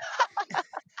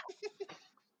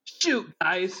 Shoot,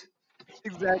 guys.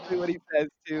 Exactly what he says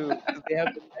too, because they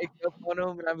have the mic up on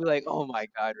him, and I'd be like, "Oh my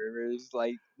God, Rivers!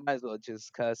 Like, might as well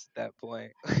just cuss at that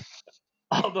point."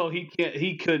 Although he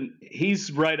couldn't.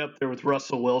 He's right up there with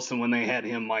Russell Wilson when they had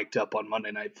him mic'd up on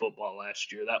Monday Night Football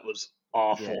last year. That was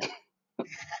awful. Yeah.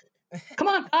 Come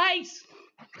on, guys.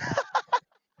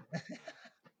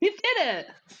 You did it.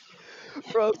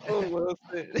 Russell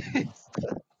Wilson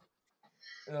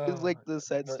is like the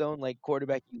But setstone like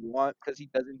quarterback you want because he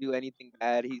doesn't do anything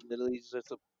bad. He literally is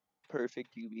just a perfect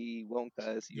QB. He won't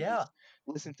cuss. You yeah, just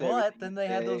listen to but everything then you they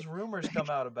had say. those rumors come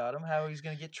out about him, how he's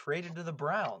gonna get traded to the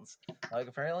Browns. Like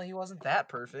apparently he wasn't that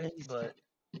perfect, He's, but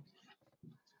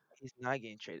he's not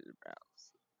getting traded to the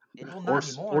Browns. And well, Or not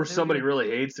anymore. or They were somebody gonna, really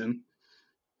hates him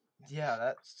yeah,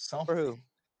 that's for something. who?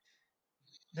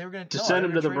 They were gonna to they send were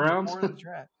him gonna to the trade him Browns. before the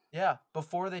draft. Yeah,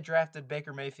 before they drafted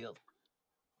Baker Mayfield,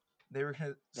 they were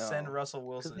gonna send No, Russell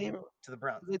because Wilson to the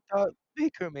Browns. they thought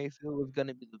Baker Mayfield was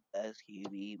gonna be the best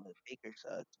QB, but Baker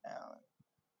sucks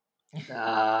now.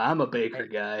 I'm a Baker Hey,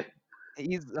 guy.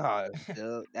 He's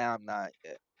still now I'm not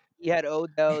yet. He had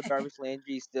Odell, Jarvis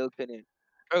Landry, still couldn't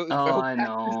Oh, throw I passes.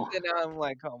 know. And now I'm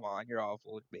like, come on, you're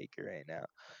awful with Baker right now.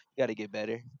 You gotta get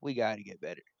better. We gotta get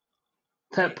better.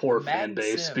 That hey, the poor fan Madden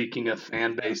base. Sim. Speaking of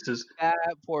fan Yeah, bases, That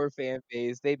poor fan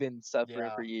base. They've been suffering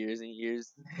yeah, for years and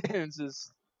years. It's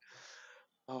just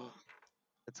oh,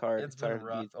 it's hard. it's It's been hard to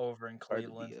rough be over in hard to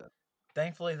be Cleveland. a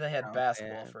Thankfully, they had Brown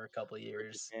basketball fan, for a couple Georgia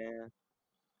years. fan.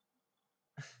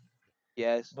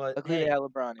 Yes. But Luckily they hey, had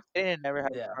LeBron. If they didn't never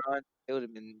had yeah, LeBron, it would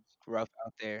have been rough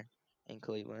out there in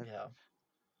Cleveland. yeah.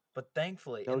 But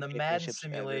thankfully, in No the Madden championships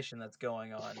forever. simulation that's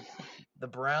going on, the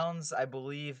Browns, I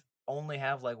believe, only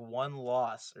have like one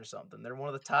loss or something. They're one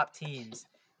of the top teams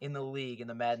in the league in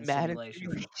the Madden Madden simulation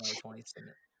for the simulation. 2020 for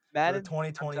the Madden, I'm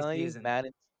 2020 telling you, season.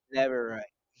 Madden's never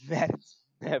right. Madden's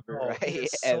never Oh, it right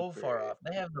is so far ever. off.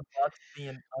 They have the Bucks being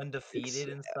It's undefeated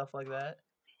and stuff like that.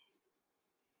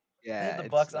 They have yeah, the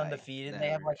it's Bucks like undefeated. They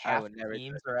have never. like I half would the never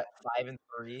teams trust are at Madden.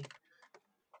 5-3.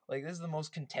 Like this is the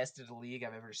most contested league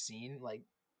I've ever seen. Like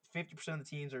 50% of the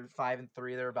teams are 5-3.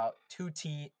 They're about two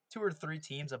or three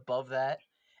teams above that,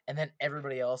 and then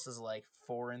everybody else is like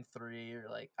 4-3 or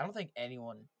like I don't think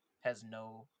anyone has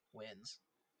no wins.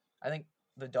 I think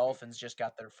the Dolphins just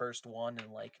got their first one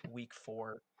in like week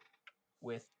 4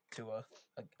 with Tua.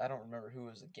 I don't remember who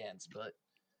it was against, but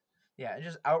yeah, and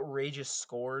just outrageous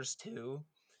scores too.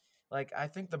 Like I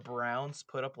think the Browns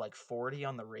put up like 40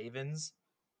 on the Ravens,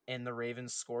 and the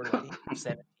Ravens scored like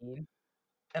 17.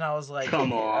 And I was like,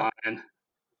 come okay, on.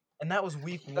 and that was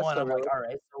week That's 1. still I'm like, real. all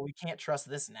right, so we can't trust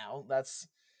this now.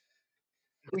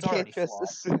 We It's can't already trust flawed.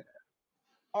 this.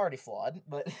 Already flawed,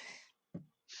 but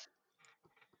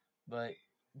but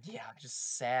yeah,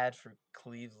 just sad for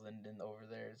Cleveland and over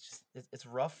there. It's just it's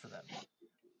rough for them.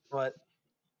 But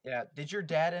yeah, did your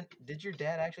dad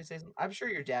actually say something? I'm sure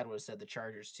your dad would have said the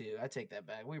Chargers too. I take that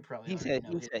back. We probably already know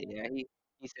He his. said yeah.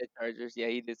 He said Chargers. Yeah,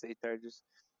 he did say Chargers.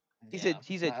 Yeah, He said that's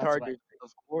what I Chargers,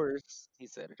 of course. He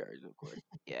said Chargers, of course.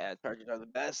 Yeah, Chargers are the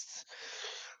best.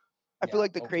 I feel yeah,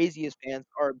 like the okay. craziest fans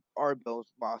are both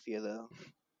Mafia though.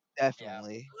 Yeah,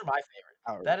 Definitely. those are my favorite.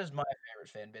 Outright. That is my favorite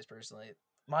fan base personally.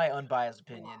 My unbiased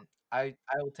opinion. I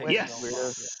will take the West Bills weirdo.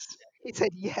 Mafia. Yes. He said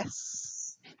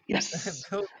yes. Yes.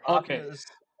 Bills Mafia Okay. is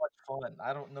so much fun.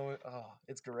 I don't know. Oh,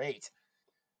 it's great.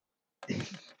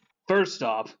 First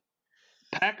off,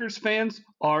 Packers fans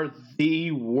are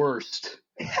the worst.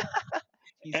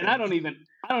 He And said I don't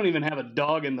even have a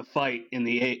dog in the fight in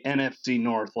the NFC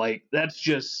North. Like that's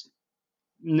just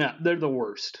no, they're the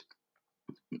worst.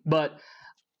 But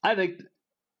I think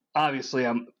obviously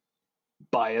I'm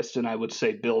biased and I would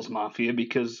say Bills Mafia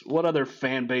because what other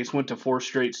fan base went to 4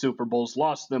 straight Super Bowls,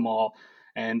 lost them all,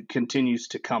 and continues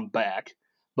to come back?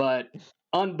 But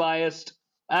unbiased,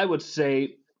 I would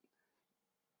say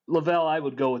Lavelle, I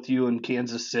would go with you in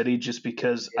Kansas City just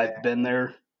because yeah. I've been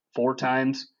there 4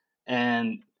 times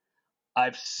and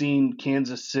I've seen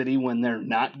Kansas City when they're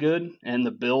not good, and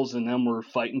the Bills and them were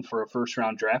fighting for a first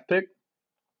round draft pick.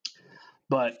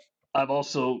 But I've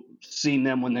also seen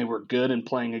them when they were good and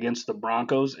playing against the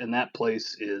Broncos, and that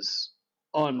place is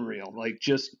unreal. Like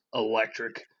just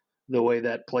electric the way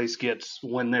that place gets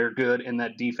when they're good and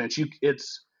that defense.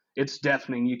 It's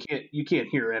deafening. You can't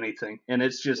hear anything. And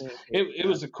it's just Can't hear it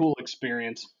was a nothing. cool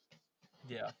experience.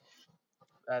 Yeah,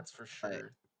 that's for Like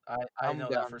sure. I I'm know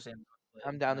that down. firsthand.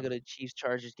 I'm Played down to go them to Chiefs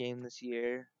Chargers game this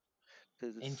year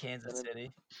because in it's Kansas gonna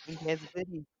City. in Kansas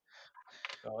City.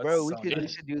 Oh, it's Bro, so we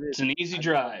nice. should do this. It's an easy I'm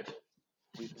down. drive.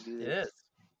 We can do It this. is.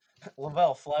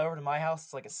 Lavelle, fly over to my house.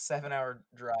 It's like a 7-hour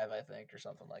drive, I think, or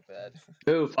something like that.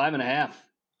 Ooh, 5.5.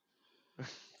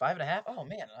 5.5. Oh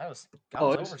man, I was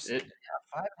Oh, overstated.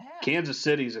 Yeah, 5.5. Kansas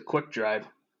City's a quick drive.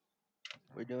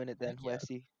 We're doing it Heck then, yeah.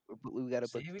 Westy. We got to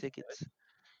See, book the we can do it. tickets.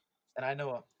 And I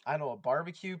know a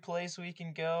barbecue place we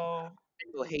can go.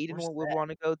 Well, Hayden We're would set. want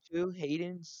to go too.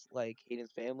 Hayden's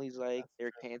family's like That's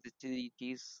they're true. Kansas City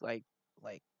Chiefs, like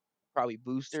probably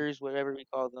boosters, whatever we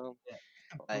call them. Yeah.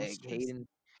 Like Boosters.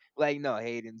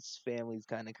 Hayden's family's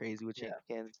kind of crazy with Yeah.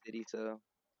 Kansas City, so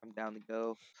I'm down to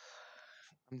go.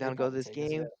 I'm down They'd to go to probably this take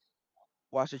us. Yeah. game.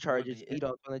 Watch the It would Chargers be. beat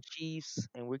up on the Chiefs,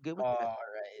 and we're good with that. All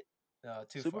right. No,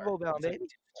 too Super far. Bowl bound, You took it baby.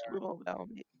 too Super Bowl bound,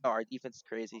 baby. Oh, our defense is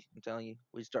crazy. I'm telling you,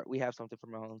 we have something for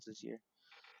Mahomes this year.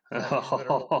 far. Yeah, you just better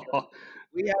hope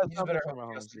We have You just something better for hope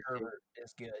Mahomes Justin this year. Herbert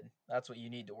is good. That's what you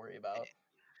need to worry about.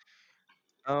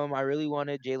 I really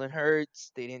wanted Jalen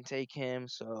Hurts. They didn't take him,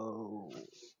 so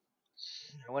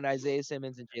I went Isaiah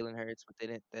Simmons and Jalen Hurts, but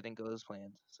that didn't go as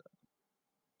planned. So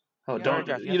Oh, we got our don't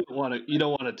draft. you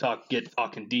don't want to get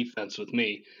talking defense with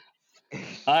me.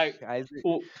 I Isaiah,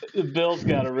 well, the Bills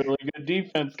got a really good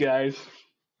defense, guys.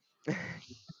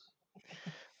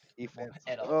 defense.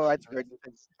 At all Oh, I times,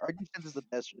 think our defense is the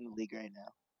best in the league right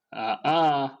now.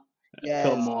 Uh-uh. Come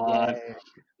Yes, on. yes.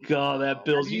 God, that Have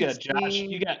Bills. you You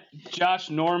seen? got Josh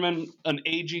Norman, an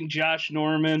aging Josh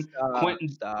Norman,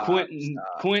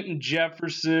 Quentin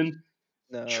Jefferson,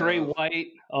 Trey No. White.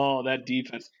 Oh, that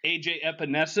defense. AJ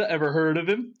Epinesa, ever heard of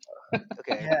him?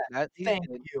 Okay, Yeah. that he's Thank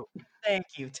good. you. Thank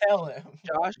you. Tell him.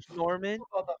 Josh Norman.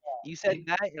 What about You said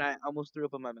that, and I almost threw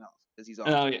up in my mouth because he's Oh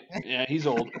awful. yeah, yeah, he's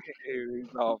old. He's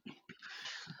awful.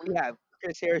 We have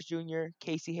Chris Harris Jr.,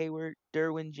 Casey Hayward,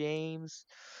 Derwin James.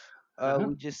 Uh-huh.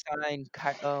 We just signed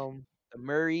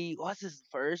Murray. What's his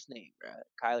first name, bro?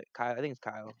 Kyle. I think it's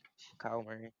Kyle. Kyle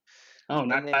Murray. Oh, And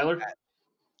not then Kyler.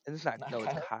 and it's not. Not No,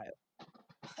 it's Kyler? Kyle.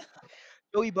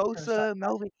 Joey We're gonna sign Bosa,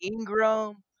 Melvin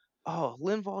Ingram. Oh,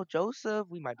 Linval Joseph.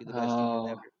 We might be the best defense Oh,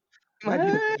 ever. We might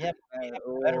be the eh. best. Yeah, we have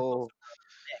a better Bosa Oh,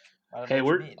 Nick. I don't know Hey,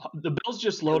 what you mean. the Bills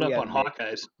just yeah, load we up have on Nick.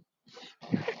 Hawkeyes.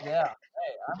 Yeah.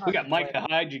 Hey, I'm We not got Micah, complaining.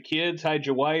 hide your kids, hide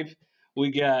your wife. We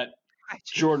got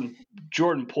Jordan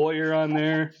Poyer on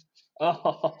there.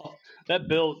 Oh, that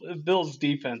Bills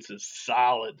defense is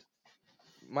solid.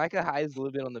 Micah Hyde's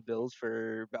been on the Bills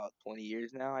for about 20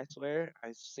 years now, I swear.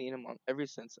 I've seen him on ever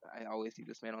since. I always see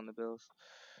this man on the Bills.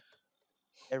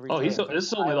 Every Oh, Yeah, time. this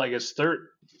is only like his third.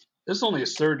 This is only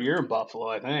his third year in Buffalo,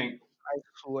 I think.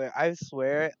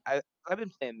 I've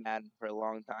been playing Madden for a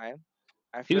long time.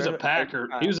 I He was a swear, every Packer.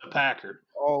 He time, was a Packer.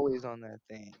 always on that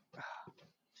thing.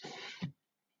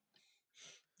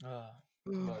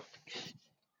 but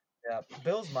yeah,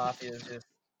 Bills Mafia is just.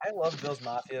 I love Bills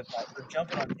Mafia for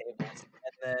jumping on tables,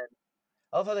 and then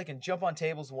I love how they can jump on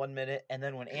tables 1 minute, and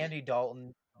then when Andy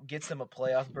Dalton gets them a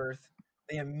playoff berth,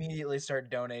 they immediately start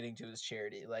donating to his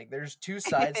charity. Like there's two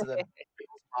sides to the Bills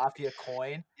Mafia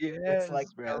coin. It's like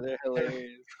Yes, bro, they're they're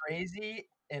hilarious. crazy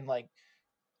and like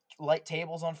light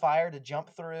tables on fire to jump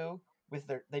through with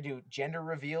they do gender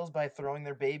reveals by throwing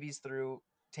their babies through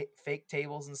fake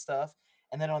tables and stuff.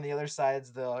 And then on the other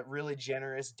side's the really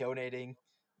generous donating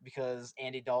because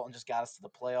Andy Dalton just got us to the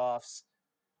playoffs.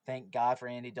 Thank God for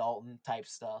Andy Dalton type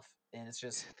stuff. And it's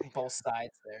just both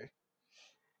sides there.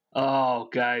 Oh,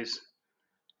 guys,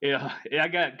 yeah, I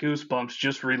got goosebumps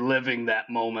just reliving that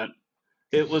moment.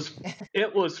 It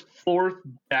was fourth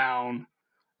down,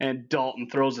 and Dalton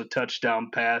throws a touchdown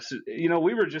pass. We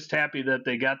were just happy that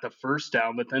they got the first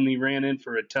down, but then he ran in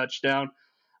for a touchdown.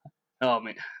 Oh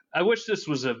man, I wish this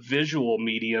was a visual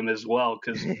medium as well,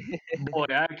 because boy,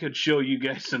 I could show you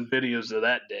guys some videos of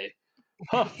that day.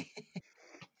 Huh.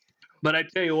 But I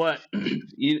tell you what,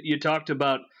 you talked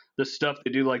about the stuff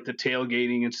they do, like the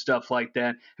tailgating and stuff like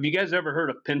that. Have you guys ever heard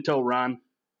of Pinto Ron?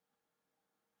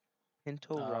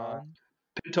 Pinto Uh, Ron.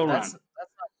 Pinto that's Ron. not.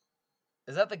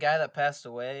 Is that the guy that passed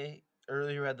away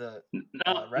earlier who had the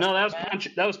No, wrestling match?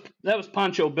 That was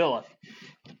Pancho Villa.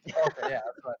 Okay, yeah,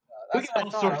 that's what I thought. We That's got what I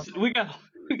all thought. I sorts. was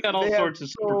We got all They have sorts of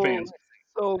super fans.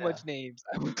 so like, yeah. much names.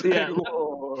 I was like, Yeah.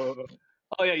 whoa.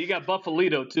 Oh yeah, you got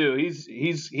Buffalito too.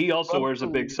 He also wears a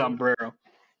big Buffalo. sombrero.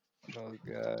 Oh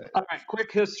god. All right,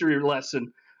 quick history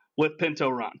lesson with Pinto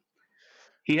Ron.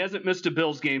 He hasn't missed a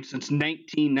Bills game since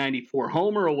 1994,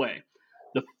 home or away.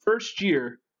 The first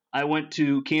year I went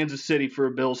to Kansas City for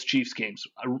a Bills Chiefs games,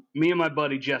 me and my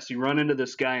buddy Jesse run into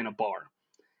this guy in a bar,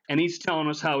 and he's telling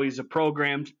us how he's a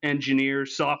program engineer,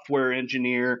 software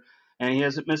engineer, and he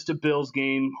hasn't missed a Bills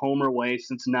game, home or away,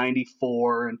 since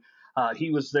 '94. And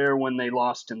he was there when they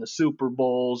lost in the Super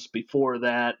Bowls before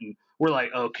that. And we're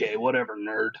like, okay, whatever,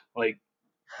 nerd. Like,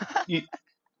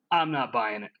 I'm not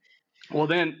buying it. Well,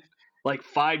 then like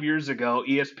 5 years ago,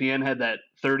 ESPN had that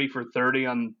 30 for 30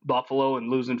 on Buffalo and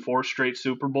losing 4 straight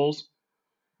Super Bowls.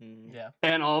 Mhm. Yeah.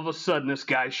 And all of a sudden, this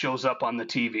guy shows up on the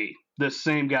TV. This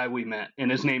same guy we met, and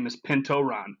his name is Pinto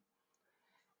Ron.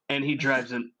 And he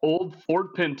drives an old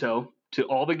Ford Pinto to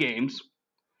all the games.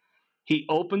 He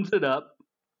opens it up,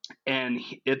 and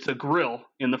it's a grill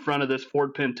in the front of this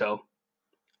Ford Pinto.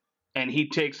 And he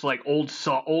takes like old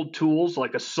tools,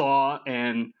 like a saw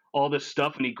and all this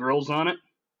stuff, and he grills on it,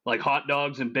 like hot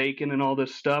dogs and bacon and all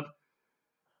this stuff.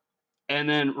 And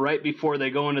then right before they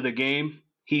go into the game,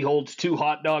 he holds 2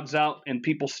 hot dogs out, and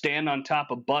people stand on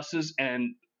top of buses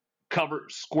and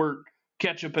squirt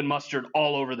ketchup and mustard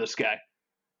all over this guy,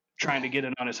 trying to get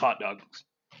it on his hot dogs.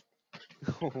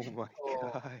 Oh my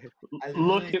Oh, god. I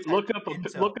literally typed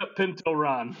Pinto. Look up Pinto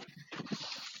Ron.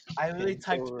 I literally Pinto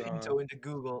typed Ron. Pinto into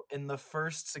Google, and the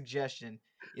first suggestion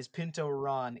is Pinto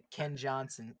Ron, Ken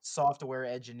Johnson, software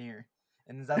engineer.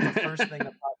 And that's the first thing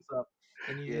that pops up.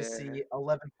 And you just Yeah. see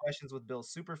 11 questions with Bill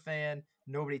Superfan,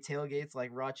 nobody tailgates like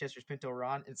Rochester's Pinto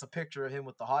Ron. It's a picture of him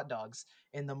with the hot dogs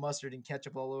and the mustard and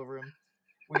ketchup all over him.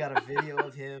 We got a video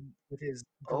of him with his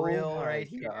Oh grill my right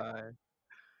here. god.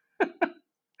 Yeah.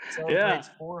 Celebrates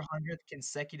 400th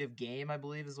consecutive game, I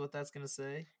believe is what that's going to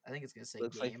say. I think it's going to say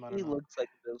Looks like game. I he don't know. looks like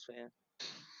a Bills fan.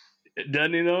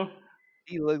 Doesn't he though?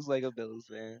 He looks like a Bills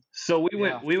fan. So we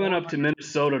Yeah, went up to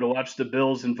Minnesota to watch the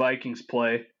Bills and Vikings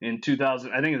play in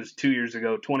 2000. I think it was 2 years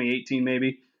ago, 2018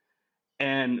 maybe.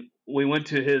 And we went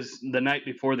to the night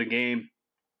before the game.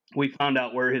 We found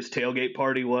out where his tailgate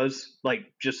party was, like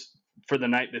just for the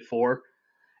night before.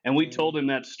 And we told him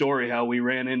that story, how we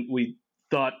ran in. We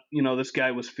thought, this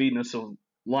guy was feeding us a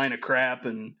line of crap,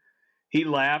 and he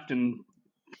laughed. And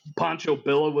Pancho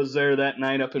Billa was there that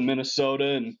night up in Minnesota,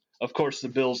 and of course the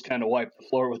Bills kind of wiped the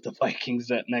floor with the Vikings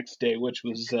that next day, which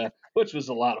was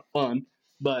a lot of fun.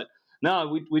 But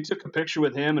no, we took a picture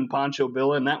with him and Pancho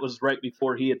Billa, and that was right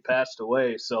before he had passed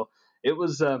away. So it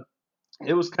was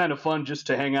kind of fun just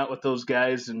to hang out with those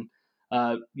guys, and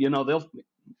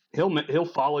he'll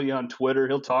follow you on Twitter,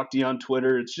 he'll talk to you on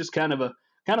Twitter. It's just kind of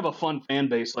a fun fan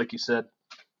base, like you said.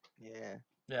 Yeah.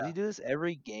 Yeah. Does he do this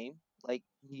every game? Like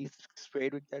he's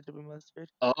sprayed with ketchup and mustard?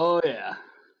 Oh yeah,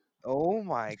 Oh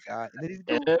my god. And then he's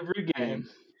going every game.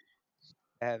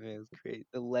 That man was great.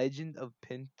 The legend of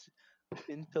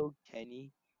Pinto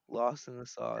Kenny, lost in the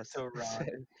sauce. Pinto Ron.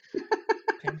 Said,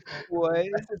 Pinto. what?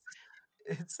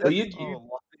 It says, Well, you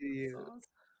lost Yeah. sauce.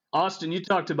 Austin, you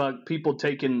talked about people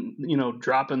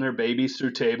dropping their babies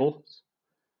through tables.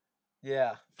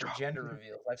 Yeah, for gender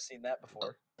reveals. I've seen that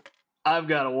before. I've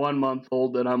got a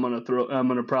 1-month-old that I'm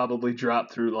gonna probably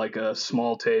drop through like a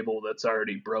small table that's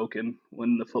already broken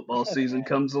when the football season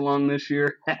comes along this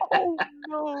year. Oh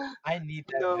no. I need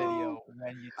that No. video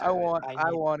when you do I want it.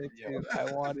 I want it too.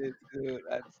 I want it too.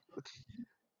 That's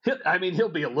He'll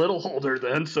be a little older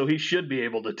then, so he should be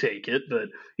able to take it. But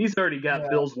he's already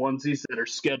got Bills onesies that are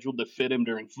scheduled to fit him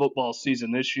during football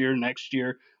season this year, next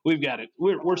year. We've got it.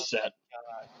 We're set.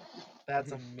 God,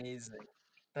 that's amazing.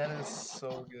 That is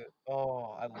so good.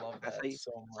 Oh, I love that so much.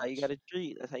 That's how you gotta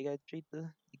treat. That's how you gotta treat the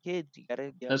kids. You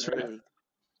gotta get That's them right. early.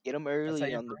 Get them how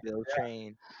early you on the Bill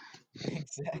train.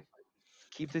 Exactly.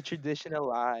 Keep the tradition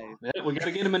alive. Yeah, we got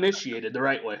to get him initiated the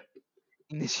right way.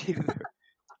 Initiate the-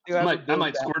 You I have a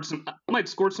might Bill's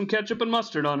squirt some ketchup and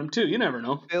mustard on him too. You never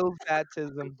know. Bill's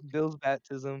baptism. Bill's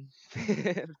baptism.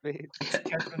 Ketchup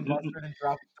and mustard and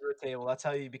drop it through a table. That's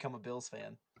how you become a Bills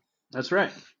fan. That's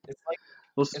right.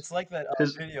 It's like that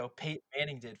video Peyton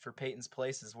Manning did for Peyton's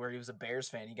Places, where he was a Bears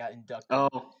fan. He got inducted.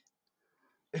 Oh,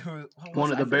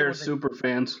 one of the Bears super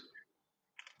fans.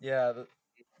 Yeah,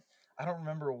 I don't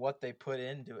remember what they put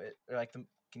into it, or like the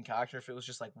concoction, if it was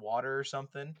just like water or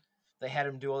something. They had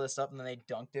him do all this stuff, and then they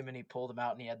dunked him, and he pulled him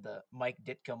out, and he had the Mike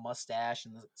Ditka mustache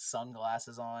and the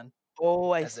sunglasses on.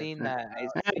 Oh, I seen that.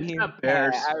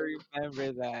 Bears. I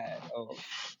remember that. Oh,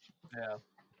 yeah,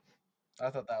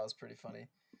 I thought that was pretty funny.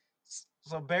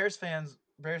 So Bears fans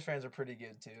are pretty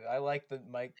good too. I like the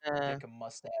Mike Ditka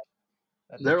mustache.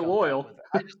 They're loyal.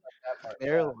 I just like that part.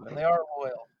 They're loyal. And they are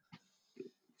loyal.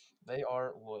 They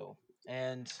are loyal.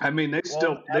 And I mean, they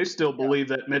still believe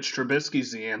that Mitch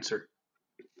Trubisky's the answer.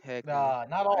 Heck nah,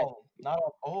 not all. Not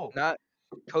all. Oh, not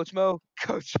Coach Mo.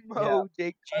 Coach Mo. Yeah.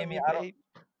 Jake Jamie,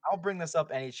 I'll bring this up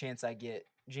any chance I get.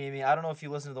 Jamie, I don't know if you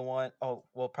listened to the one. Oh,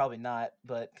 well, probably not,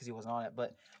 but because he wasn't on it.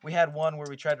 But we had one where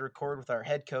we tried to record with our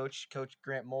head coach, Coach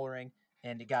Grant Mollering,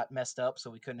 and it got messed up,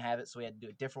 so we couldn't have it. So we had to do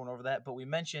a different one over that. But we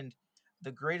mentioned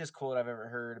the greatest quote I've ever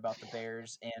heard about the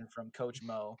Bears and from Coach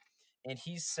Mo, and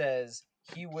he says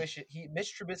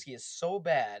Mitch Trubisky is so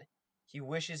bad he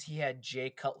wishes he had Jay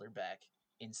Cutler back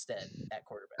instead at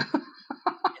quarterback.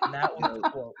 And And that was the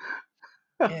quote.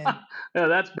 And Yeah,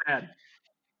 that's bad.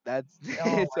 That's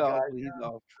oh it's my god, awful. He's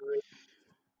awful.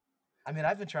 I mean,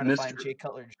 I've been trying to find Mr. Jay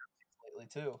Cutler jerseys lately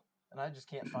too, and I just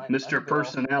can't find them. I Mr. think they're all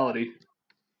sold out. Personality.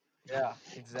 Yeah,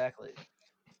 exactly.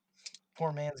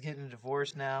 Poor man's getting a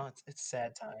divorce now. It's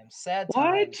sad times. Sad What?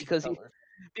 times for Because he Cutler.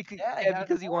 because Yeah, he yeah, got a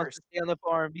because he wants to divorce. stay on the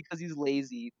farm because he's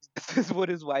lazy. This is what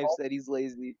his wife Oh, said. He's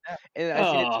lazy. yeah. And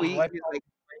I seen a Oh, His tweet. wife He's called like,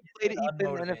 him lazy he's been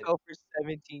and in the unmotivated. NFL for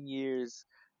 17 years.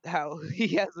 How he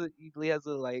has a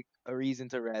like a reason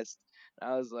to rest.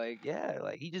 I was like, yeah,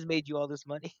 like he just made you all this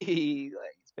money. Like he's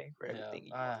paying for Yeah. everything.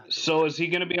 You want to get so divorced? is he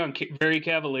going to be on Very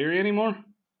Cavalier anymore?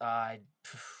 I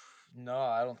no,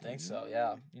 I don't think so.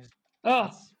 Yeah. Oh,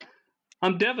 That's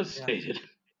I'm yeah. devastated.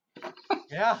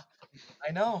 Yeah,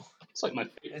 I know. It's like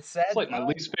It's sad it's like my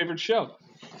times. least favorite show.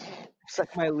 It's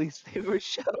like my least favorite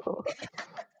show.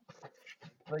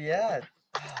 But yeah.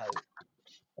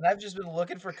 And I've just been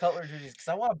looking for Cutler jerseys because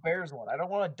I want a Bears one. I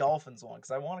don't want a Dolphins one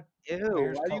because I want Ew, a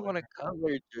Bears why do you Cutler want a jersey.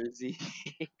 color jersey?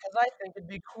 Because I think it'd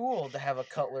be cool to have a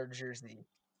Cutler jersey.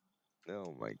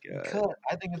 Oh my god. Because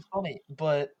I think it's funny,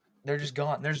 but they're just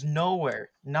gone. There's nowhere,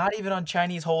 not even on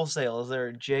Chinese wholesale, is there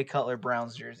a Jay Cutler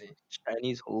Browns jersey.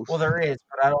 Chinese Well, host. there is,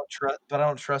 but I don't trust. But I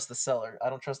don't trust the seller. I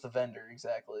don't trust the vendor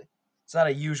exactly. It's not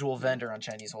a usual vendor on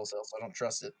Chinese wholesale, so I don't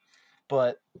trust it.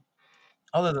 But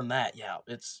other than that, yeah,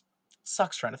 it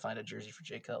sucks trying to find a jersey for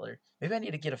Jay Cutler. Maybe I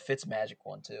need to get a Fitzmagic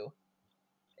one too.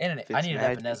 And I need an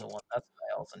Fitzmagic. Epineza one. That's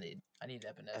what I also need. I need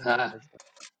Epineza. Ah,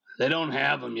 they don't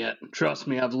have them yet. Trust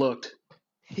me, I've looked.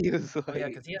 He was Oh yeah, like,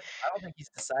 because I don't think he's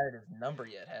decided his number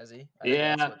yet, has he? I think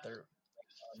that's Yeah, what they're.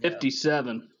 Yeah,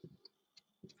 57,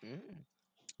 mm,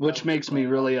 which probably makes me planning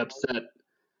on. really upset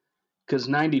because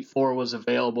 94 was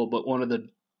available, but one of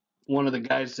the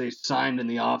guys they signed in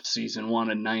the off season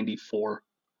wanted 94.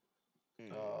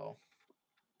 mm. Oh,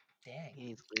 dang. He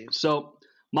needs to leave. So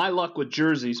my luck with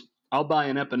jerseys, I'll buy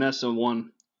an Epinesa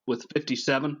one with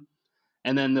 57,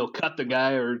 and then they'll cut the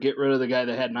guy or get rid of the guy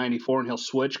that had 94, and he'll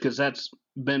switch because that's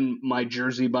been my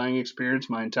jersey buying experience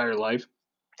my entire life.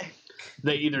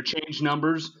 They either change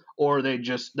numbers or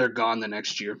they're gone the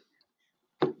next year.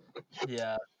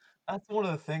 Yeah, that's one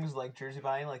of the things like jersey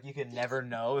buying. Like you can never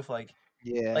know if like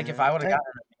if Yeah. I would have gotten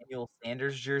an Emmanuel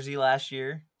Sanders jersey last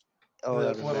year, Oh,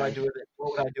 that what do I do with it?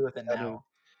 What would I do with it now?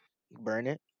 burn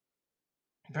it.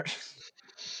 I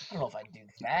don't know if I'd do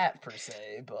that per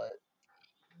se, but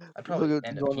I'd Go, probably go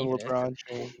end go up on the keeping it. LeBron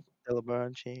chain. The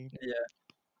LeBron chain. Yeah,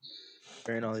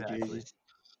 Burn all the exactly. jerseys.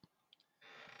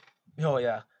 Oh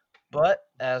yeah, but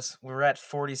as we're at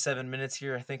 47 minutes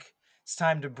here, I think it's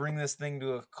time to bring this thing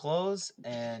to a close.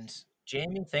 And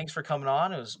Jamie, thanks for coming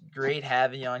on. It was great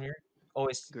having you on here.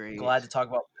 Always Great. glad to talk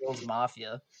about Bills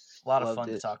Mafia. A lot of Loved fun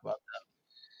to it. talk about.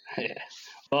 Yeah.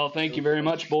 Well, thank you very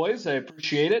much, boys. I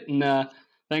appreciate it, and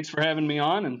thanks for having me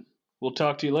on. And we'll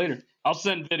talk to you later. I'll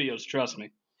send videos. Trust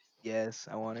me. Yes,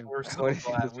 I want him. We're I so want to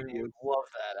see glad. those We would videos. love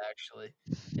that actually.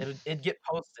 It'd get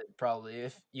posted probably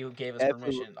if you gave us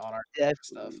Definitely, permission on our stuff.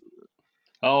 definitely.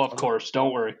 Oh, of course.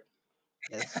 Don't worry.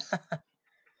 Yes.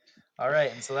 All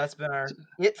right, and so that's been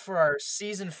it for our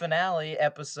season finale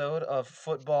episode of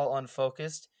Football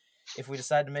Unfocused. If we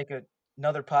decide to make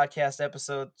another podcast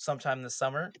episode sometime this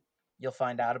summer, you'll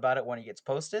find out about it when it gets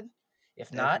posted.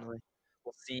 If not, Definitely.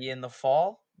 we'll see you in the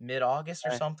fall, mid-August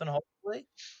or Bye. something, hopefully.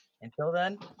 Until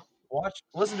then,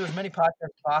 listen to as many podcasts as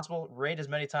possible, rate as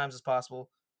many times as possible.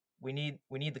 We need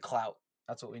the clout.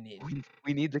 That's what we need.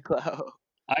 We need the cloud.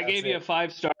 I That's gave you a it.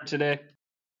 5-star today.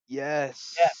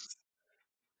 Yes. Yes.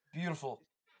 Beautiful.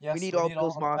 Yes, We need we all need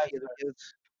Bills all 5 Mafia to stars. give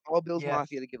all Bills Yes.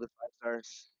 Mafia to give us 5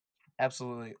 stars.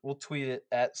 Absolutely. We'll tweet it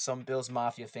at some Bills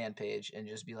Mafia fan page and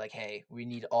just be like, hey, we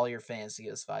need all your fans to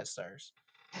give us 5 stars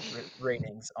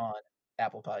ratings on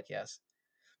Apple Podcasts.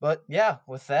 But yeah,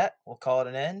 with that, we'll call it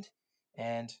an end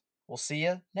and we'll see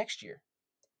you next year.